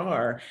sisters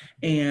are,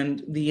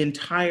 and the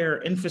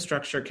entire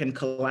infrastructure can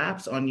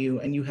collapse on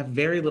you and you have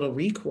very little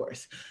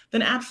recourse,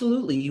 then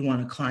absolutely you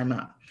want to climb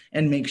up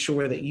and make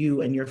sure that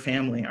you and your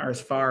family are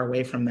as far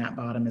away from that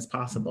bottom as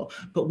possible.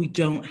 But we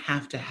don't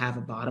have to have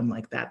a bottom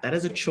like that. That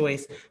is a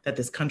choice that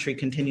this country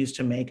continues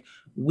to make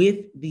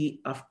with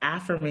the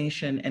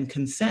affirmation and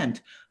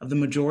consent of the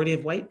majority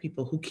of white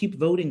people who keep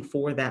voting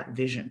for that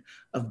vision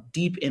of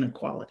deep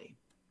inequality.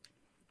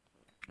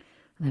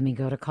 Let me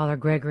go to caller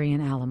Gregory in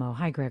Alamo.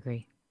 Hi,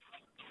 Gregory.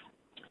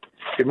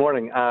 Good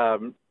morning.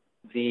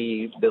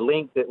 The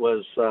link that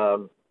was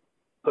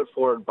put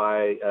forward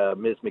by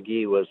Ms.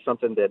 McGhee was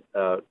something that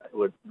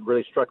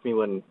really struck me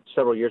when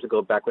several years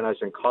ago, back when I was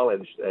in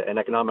college, an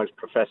economics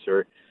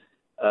professor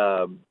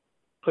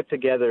put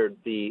together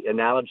the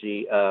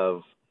analogy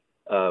of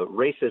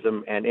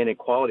racism and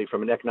inequality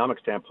from an economic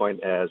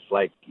standpoint as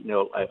like,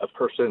 a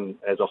person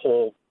as a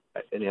whole,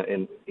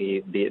 and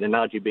the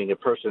analogy being a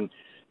person,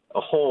 a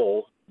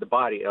whole, the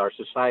body, our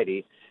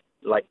society,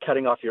 like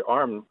cutting off your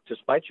arm to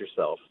spite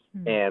yourself,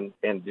 and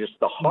just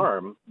the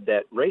harm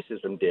that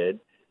racism did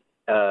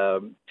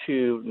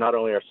to not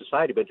only our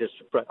society, but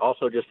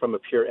also from a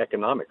pure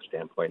economic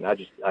standpoint.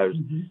 And I was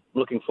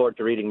looking forward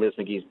to reading Ms.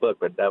 McGee's book,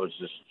 but that was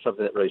just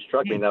something that really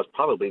struck me. And that was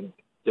probably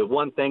the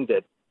one thing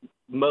that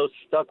most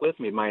stuck with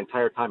me my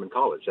entire time in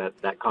college,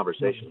 that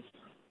conversation.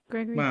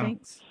 Gregory, wow.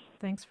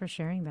 Thanks for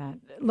sharing that.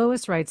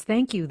 Lois writes,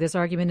 thank you. This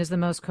argument is the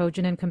most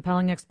cogent and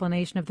compelling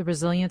explanation of the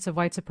resilience of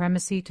white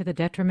supremacy to the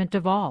detriment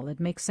of all.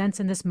 It makes sense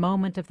in this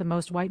moment of the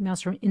most white male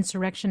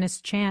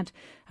insurrectionist chant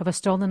of a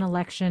stolen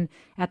election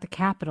at the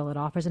Capitol. It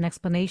offers an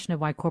explanation of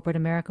why corporate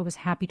America was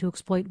happy to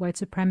exploit white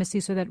supremacy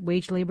so that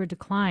wage labor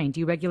declined,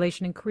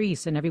 deregulation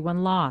increased, and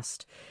everyone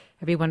lost.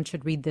 Everyone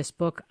should read this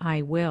book.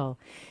 I will.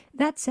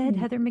 That said,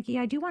 Heather McGhee,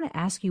 I do want to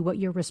ask you what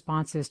your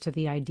response is to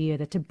the idea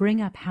that to bring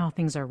up how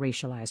things are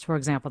racialized, for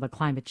example, the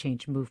climate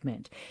change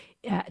movement,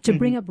 to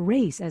bring up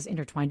race as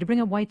intertwined, to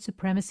bring up white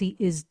supremacy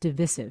is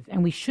divisive,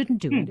 and we shouldn't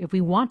do it if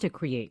we want to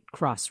create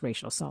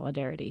cross-racial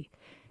solidarity.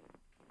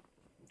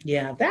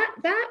 Yeah,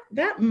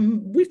 that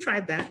we've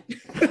tried that.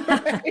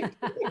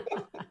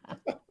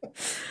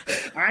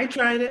 I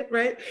tried it,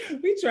 right?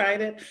 We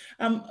tried it.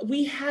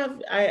 We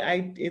have,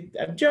 I'm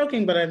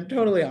joking, but I'm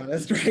totally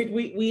honest, right?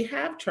 We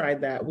have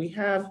tried that. We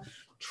have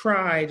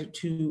tried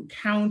to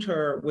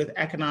counter with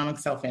economic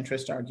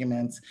self-interest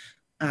arguments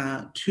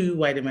to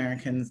white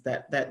Americans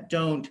that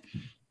don't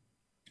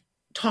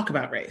talk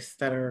about race,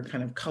 that are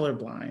kind of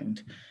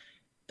colorblind.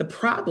 The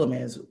problem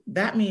is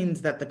that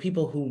means that the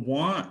people who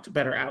want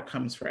better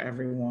outcomes for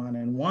everyone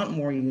and want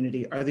more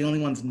unity are the only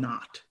ones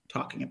not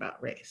talking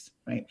about race,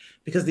 right?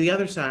 Because the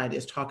other side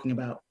is talking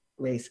about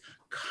race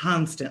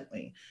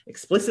constantly,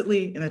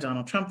 explicitly in the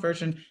Donald Trump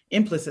version,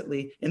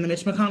 implicitly in the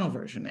Mitch McConnell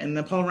version, and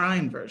the Paul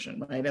Ryan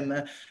version, right? And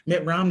the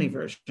Mitt Romney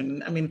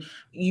version. I mean,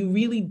 you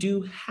really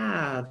do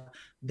have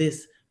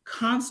this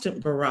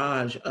constant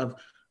barrage of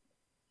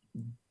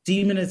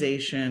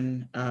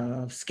demonization,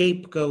 of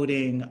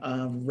scapegoating,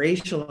 of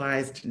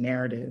racialized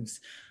narratives,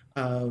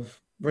 of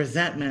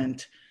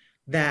resentment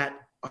that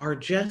are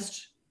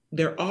just,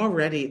 they're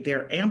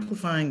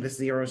amplifying the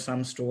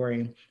zero-sum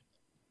story.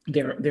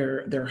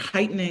 They're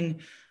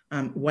heightening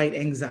white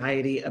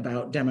anxiety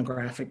about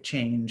demographic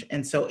change.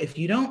 And so if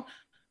you don't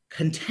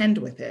contend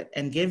with it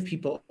and give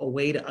people a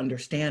way to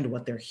understand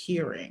what they're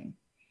hearing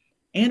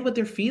and what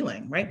they're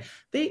feeling, right?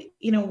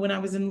 When I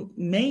was in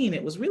Maine,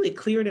 it was really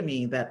clear to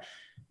me that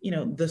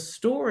the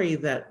story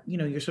that,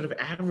 your sort of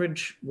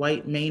average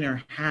white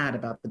Mainer had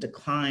about the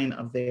decline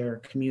of their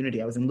community.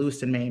 I was in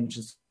Lewiston, Maine, which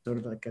is sort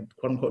of like a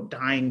quote unquote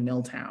dying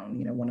mill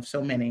town, one of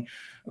so many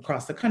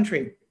across the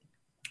country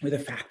where the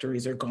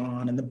factories are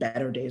gone and the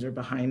better days are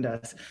behind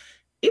us.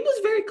 It was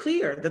very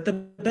clear that the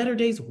better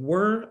days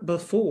were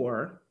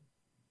before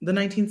the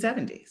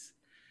 1970s.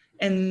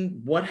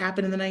 And what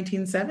happened in the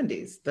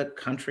 1970s? The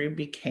country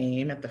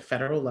became, at the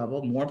federal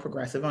level, more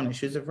progressive on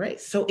issues of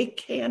race. So it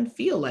can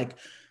feel like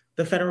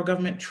the federal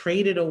government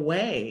traded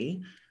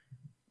away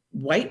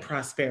white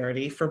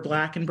prosperity for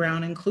Black and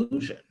brown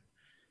inclusion.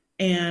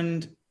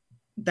 And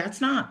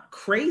that's not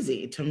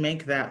crazy to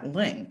make that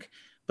link.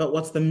 But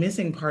what's the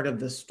missing part of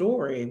the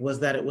story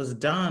was that it was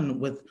done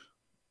with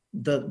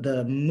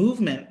the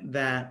movement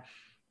that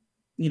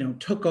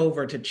took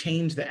over to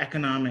change the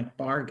economic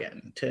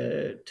bargain,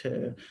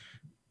 to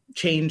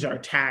change our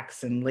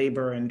tax and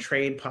labor and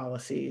trade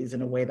policies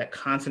in a way that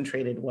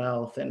concentrated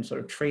wealth and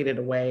sort of traded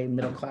away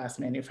middle-class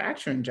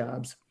manufacturing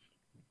jobs,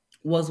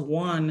 was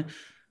one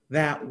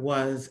that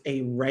was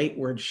a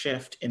rightward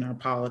shift in our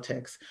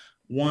politics,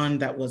 one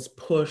that was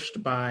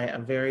pushed by a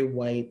very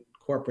white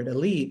corporate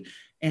elite,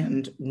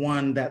 and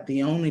one that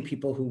the only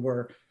people who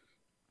were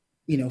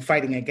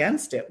fighting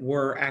against it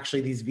were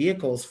actually these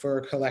vehicles for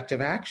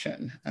collective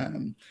action.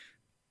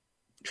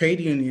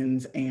 Trade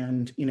unions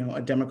and,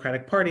 a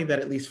Democratic Party that,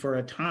 at least for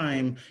a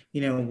time,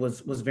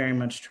 was very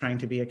much trying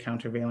to be a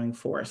countervailing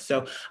force.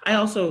 So I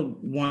also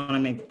want to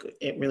make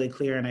it really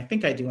clear, and I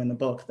think I do in the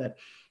book, that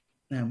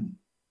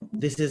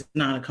this is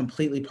not a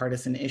completely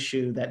partisan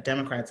issue, that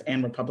Democrats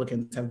and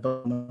Republicans have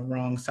both on the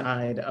wrong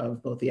side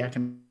of both the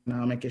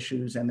economic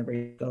issues and the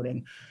race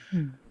voting.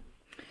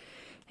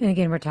 And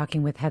again, we're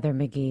talking with Heather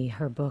McGhee.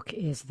 Her book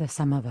is The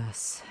Sum of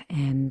Us,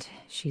 and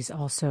she's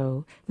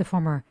also the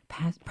former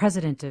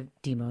president of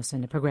Demos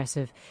and a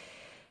progressive.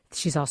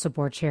 She's also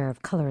board chair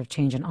of Color of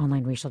Change, an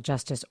online racial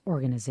justice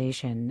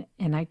organization.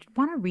 And I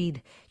want to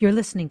read, you're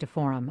listening to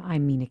Forum.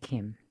 I'm Mina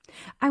Kim.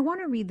 I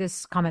want to read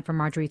this comment from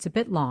Marjorie. It's a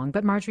bit long,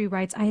 but Marjorie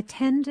writes, I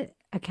attended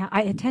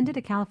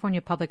a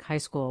California public high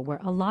school where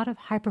a lot of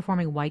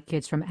high-performing white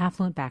kids from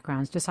affluent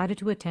backgrounds decided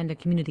to attend a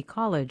community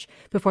college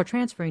before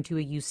transferring to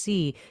a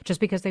UC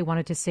just because they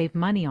wanted to save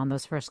money on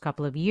those first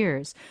couple of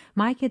years.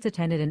 My kids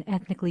attended an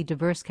ethnically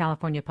diverse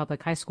California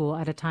public high school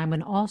at a time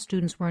when all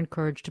students were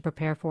encouraged to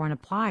prepare for and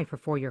apply for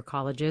four-year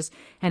colleges,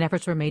 and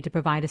efforts were made to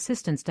provide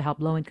assistance to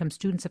help low-income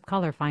students of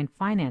color find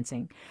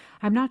financing.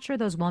 I'm not sure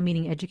those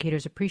well-meaning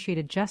educators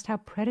appreciated just how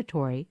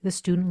predatory the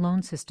student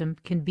loan system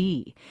can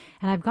be.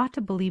 And I've got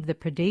to believe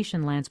the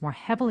predation lands more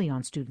heavily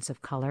on students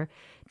of color.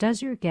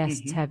 Does your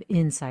guests have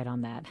insight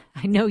on that?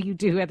 I know you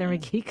do, Heather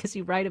McGhee, because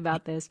you write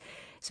about this.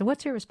 So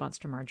what's your response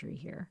to Marjorie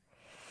here?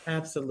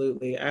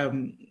 Absolutely.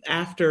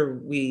 After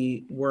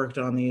we worked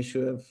on the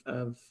issue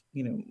of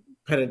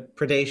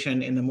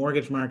predation in the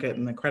mortgage market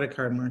and the credit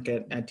card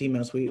market at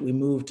Demos, we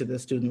moved to the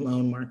student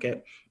loan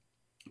market.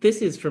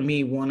 This is, for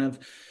me, one of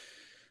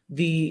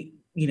the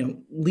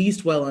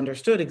least well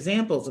understood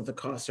examples of the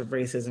cost of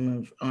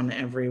racism on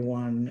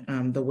everyone.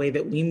 The way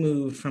that we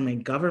moved from a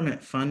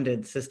government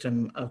funded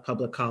system of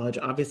public college,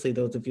 obviously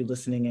those of you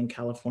listening in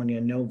California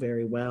know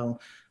very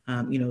well,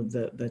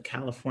 the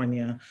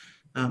California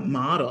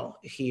model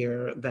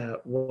here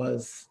that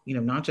was,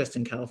 not just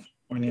in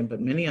California, but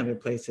many other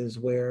places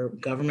where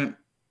government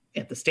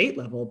at the state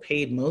level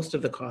paid most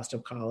of the cost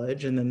of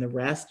college, and then the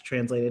rest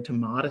translated to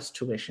modest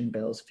tuition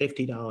bills,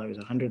 $50,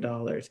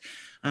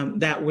 $100,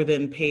 that were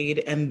then paid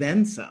and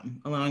then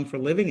some, allowing for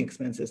living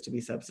expenses to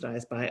be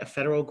subsidized by a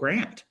federal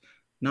grant,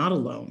 not a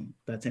loan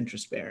that's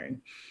interest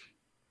bearing.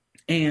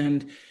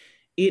 And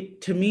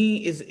it, to me,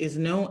 is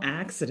no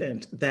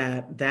accident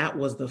that that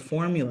was the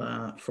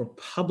formula for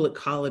public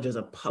college as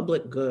a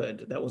public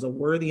good, that was a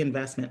worthy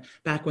investment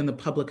back when the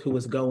public who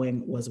was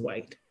going was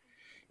white.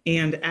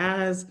 And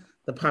as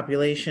the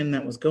population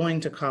that was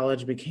going to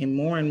college became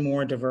more and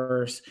more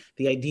diverse,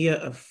 the idea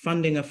of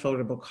funding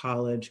affordable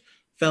college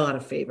fell out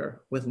of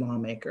favor with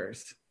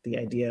lawmakers. The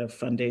idea of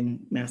funding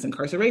mass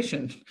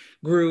incarceration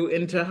grew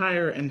into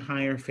higher and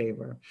higher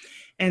favor.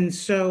 And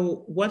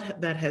so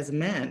what that has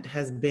meant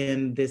has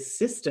been this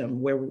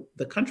system where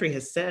the country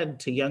has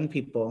said to young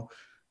people,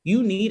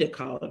 you need a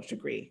college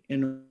degree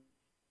in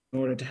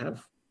order to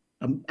have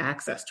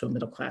access to a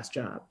middle-class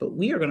job. But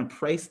we are going to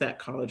price that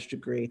college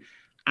degree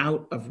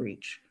out of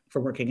reach for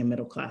working and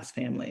middle-class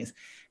families.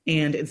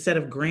 And instead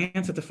of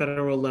grants at the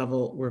federal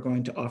level, we're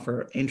going to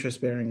offer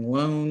interest-bearing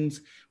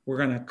loans. We're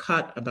going to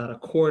cut about a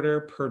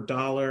quarter per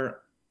dollar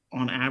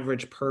on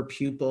average per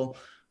pupil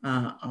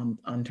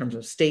on terms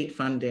of state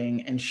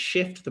funding, and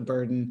shift the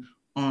burden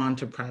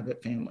onto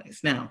private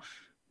families. Now,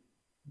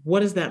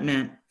 what has that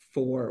meant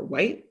for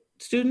white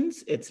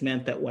students? It's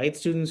meant that white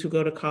students who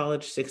go to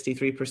college,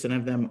 63%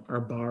 of them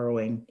are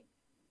borrowing.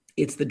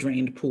 It's the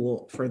drained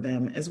pool for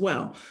them as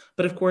well.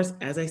 But of course,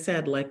 as I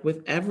said, like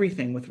with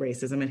everything with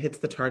racism, it hits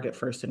the target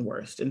first and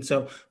worst. And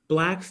so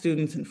Black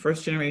students and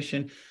first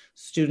generation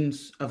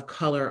students of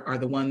color are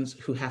the ones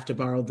who have to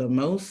borrow the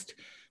most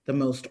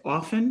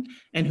often,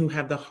 and who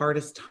have the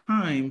hardest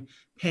time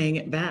paying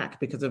it back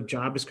because of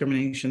job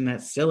discrimination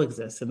that still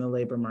exists in the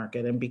labor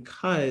market. And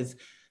because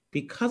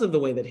of the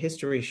way that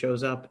history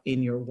shows up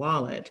in your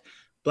wallet,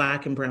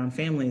 Black and brown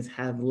families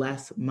have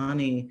less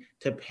money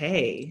to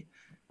pay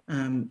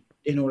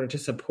in order to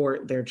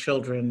support their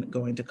children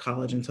going to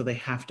college, and so they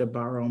have to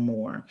borrow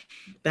more.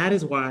 That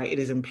is why it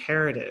is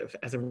imperative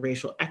as a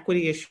racial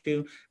equity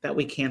issue that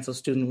we cancel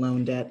student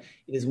loan debt.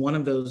 It is one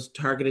of those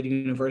targeted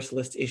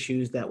universalist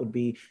issues that would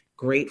be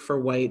great for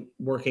white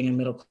working and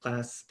middle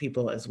class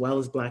people, as well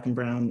as Black and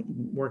brown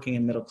working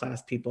and middle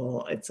class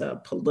people. It's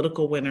a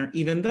political winner,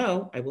 even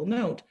though I will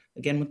note,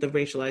 again, with the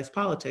racialized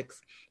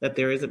politics, that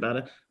there is about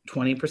a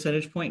 20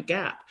 percentage point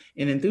gap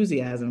in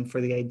enthusiasm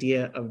for the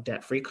idea of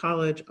debt-free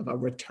college, of a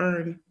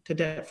return to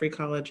debt-free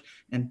college,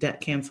 and debt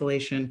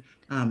cancellation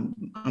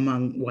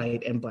among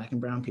white and Black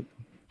and brown people.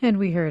 And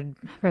we heard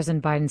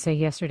President Biden say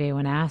yesterday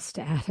when asked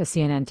at a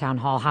CNN town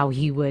hall how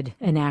he would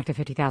enact a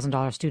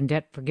 $50,000 student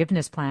debt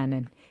forgiveness plan.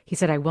 And he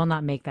said, I will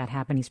not make that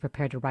happen. He's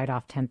prepared to write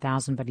off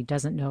 $10,000, but he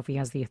doesn't know if he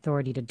has the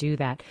authority to do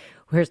that.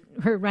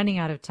 We're running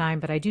out of time,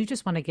 but I do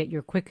just want to get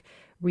your quick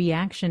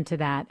reaction to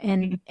that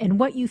and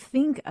what you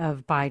think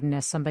of Biden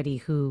as somebody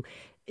who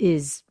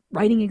is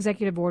writing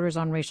executive orders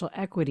on racial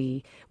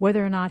equity,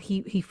 whether or not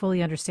he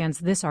fully understands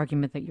this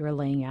argument that you're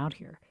laying out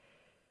here.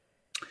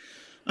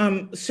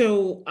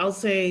 So I'll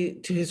say,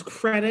 to his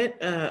credit,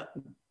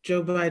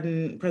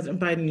 President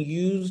Biden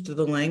used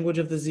the language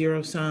of the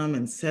zero sum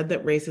and said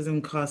that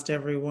racism cost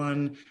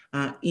everyone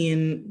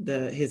in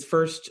his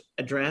first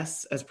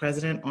address as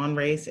president on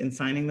race in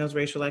signing those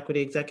racial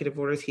equity executive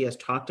orders. He has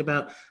talked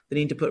about the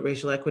need to put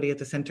racial equity at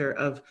the center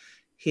of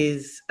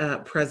his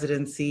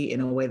presidency in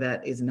a way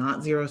that is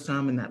not zero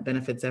sum and that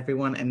benefits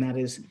everyone. And that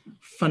is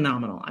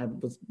phenomenal. I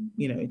was,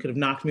 he could have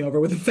knocked me over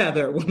with a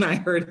feather when I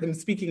heard him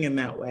speaking in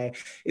that way.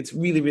 It's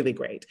really, really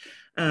great.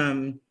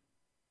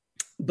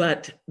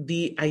 But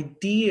the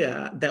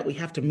idea that we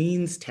have to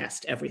means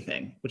test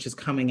everything, which is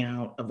coming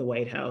out of the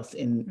White House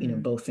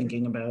in, both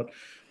thinking about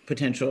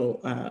potential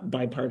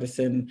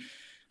bipartisan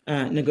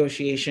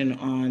negotiation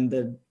on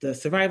the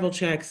survival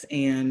checks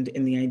and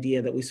in the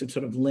idea that we should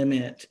sort of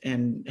limit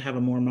and have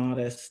a more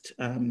modest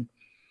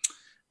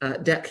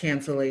debt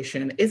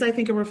cancellation is, I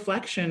think, a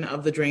reflection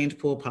of the drained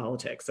pool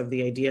politics, of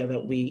the idea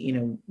that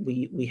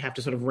we have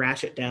to sort of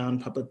ratchet down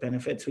public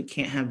benefits. We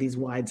can't have these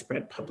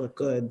widespread public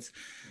goods.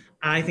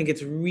 I think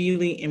it's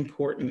really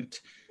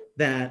important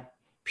that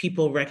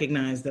people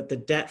recognize that the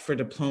debt for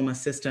diploma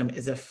system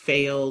is a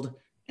failed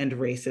and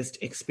racist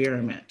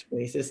experiment,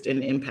 racist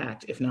in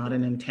impact, if not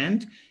in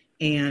intent,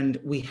 and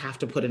we have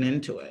to put an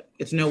end to it.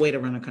 It's no way to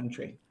run a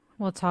country.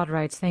 Well, Todd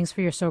writes, thanks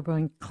for your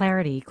sobering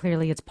clarity.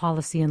 Clearly, it's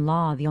policy and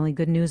law. The only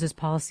good news is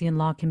policy and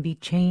law can be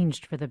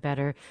changed for the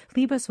better.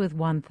 Leave us with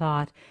one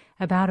thought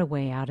about a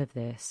way out of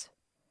this.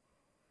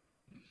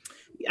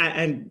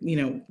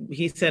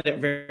 He said it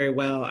very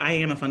well. I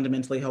am a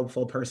fundamentally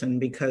hopeful person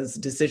because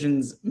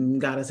decisions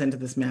got us into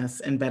this mess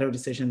and better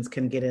decisions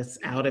can get us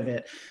out of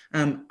it.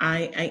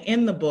 I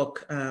end the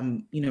book,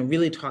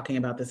 really talking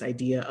about this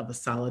idea of a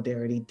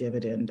solidarity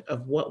dividend,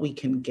 of what we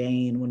can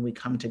gain when we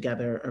come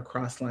together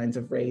across lines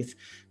of race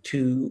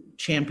to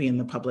champion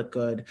the public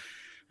good.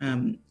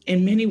 In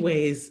many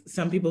ways,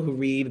 some people who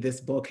read this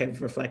book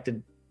have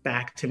reflected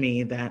back to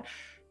me that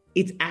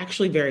it's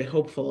actually very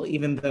hopeful,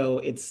 even though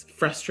it's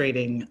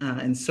frustrating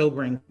and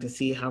sobering to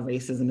see how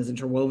racism is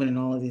interwoven in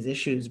all of these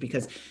issues.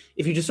 Because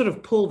if you just sort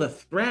of pull the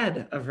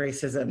thread of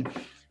racism,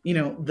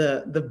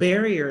 the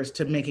barriers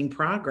to making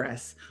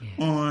progress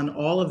on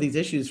all of these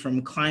issues,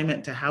 from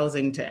climate to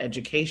housing to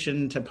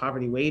education to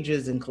poverty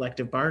wages and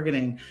collective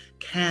bargaining,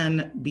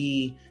 can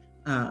be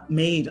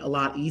made a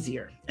lot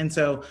easier. And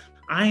so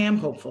I am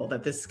hopeful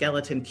that this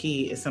skeleton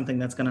key is something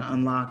that's going to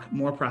unlock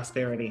more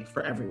prosperity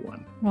for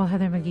everyone. Well,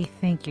 Heather McGhee,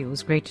 thank you. It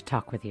was great to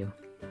talk with you.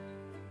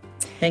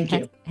 Thank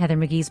you. Heather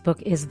McGhee's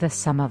book is The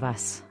Sum of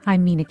Us.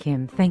 I'm Mina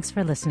Kim. Thanks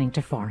for listening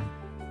to Forum.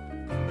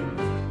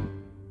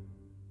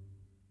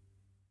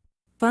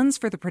 Funds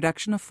for the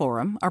production of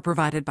Forum are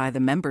provided by the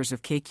members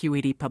of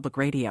KQED Public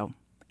Radio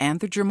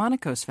and the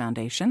Germanicos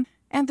Foundation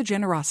and the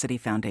Generosity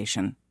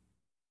Foundation.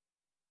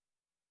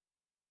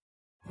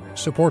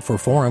 Support for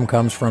Forum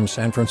comes from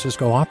San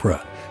Francisco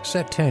Opera.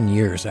 Set 10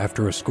 years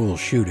after a school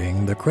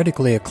shooting, the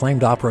critically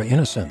acclaimed opera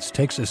Innocence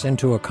takes us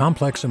into a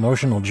complex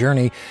emotional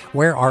journey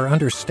where our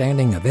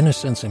understanding of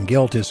innocence and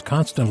guilt is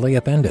constantly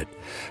upended.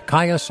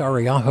 Kaya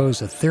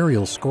Sariaho's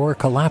ethereal score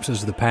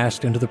collapses the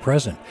past into the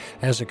present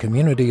as a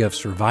community of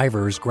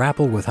survivors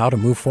grapple with how to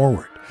move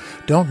forward.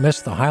 Don't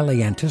miss the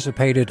highly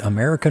anticipated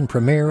American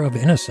premiere of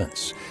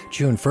Innocence,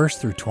 June 1st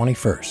through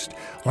 21st.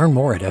 Learn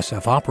more at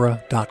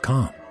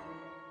sfopera.com.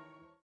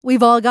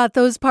 We've all got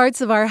those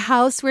parts of our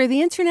house where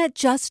the internet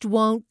just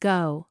won't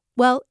go.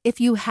 Well,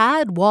 if you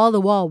had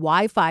wall-to-wall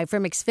Wi-Fi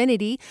from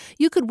Xfinity,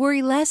 you could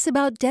worry less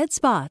about dead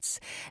spots.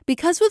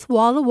 Because with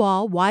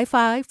wall-to-wall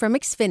Wi-Fi from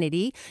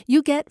Xfinity,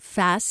 you get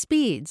fast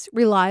speeds,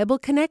 reliable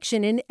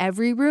connection in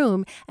every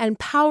room, and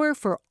power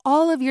for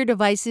all of your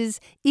devices,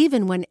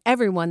 even when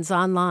everyone's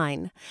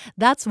online.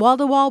 That's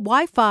wall-to-wall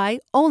Wi-Fi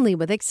only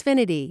with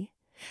Xfinity.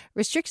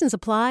 Restrictions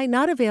apply,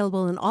 not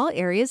available in all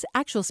areas.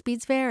 Actual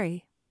speeds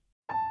vary.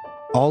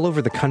 All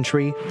over the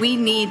country, we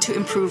need to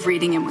improve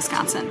reading in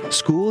Wisconsin.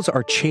 Schools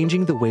are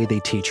changing the way they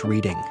teach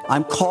reading.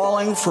 I'm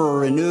calling for a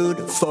renewed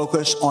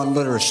focus on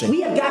literacy. We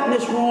have gotten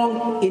this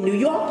wrong in New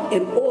York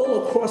and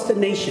all across the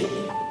nation.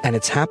 And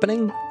it's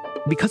happening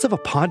because of a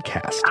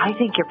podcast. I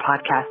think your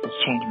podcast has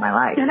changed my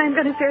life. And I'm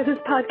going to share this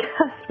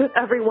podcast with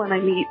everyone I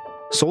meet.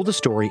 Sold a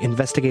Story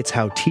investigates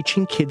how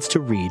teaching kids to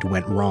read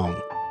went wrong.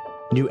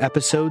 New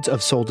episodes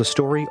of Sold a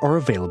Story are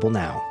available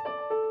now.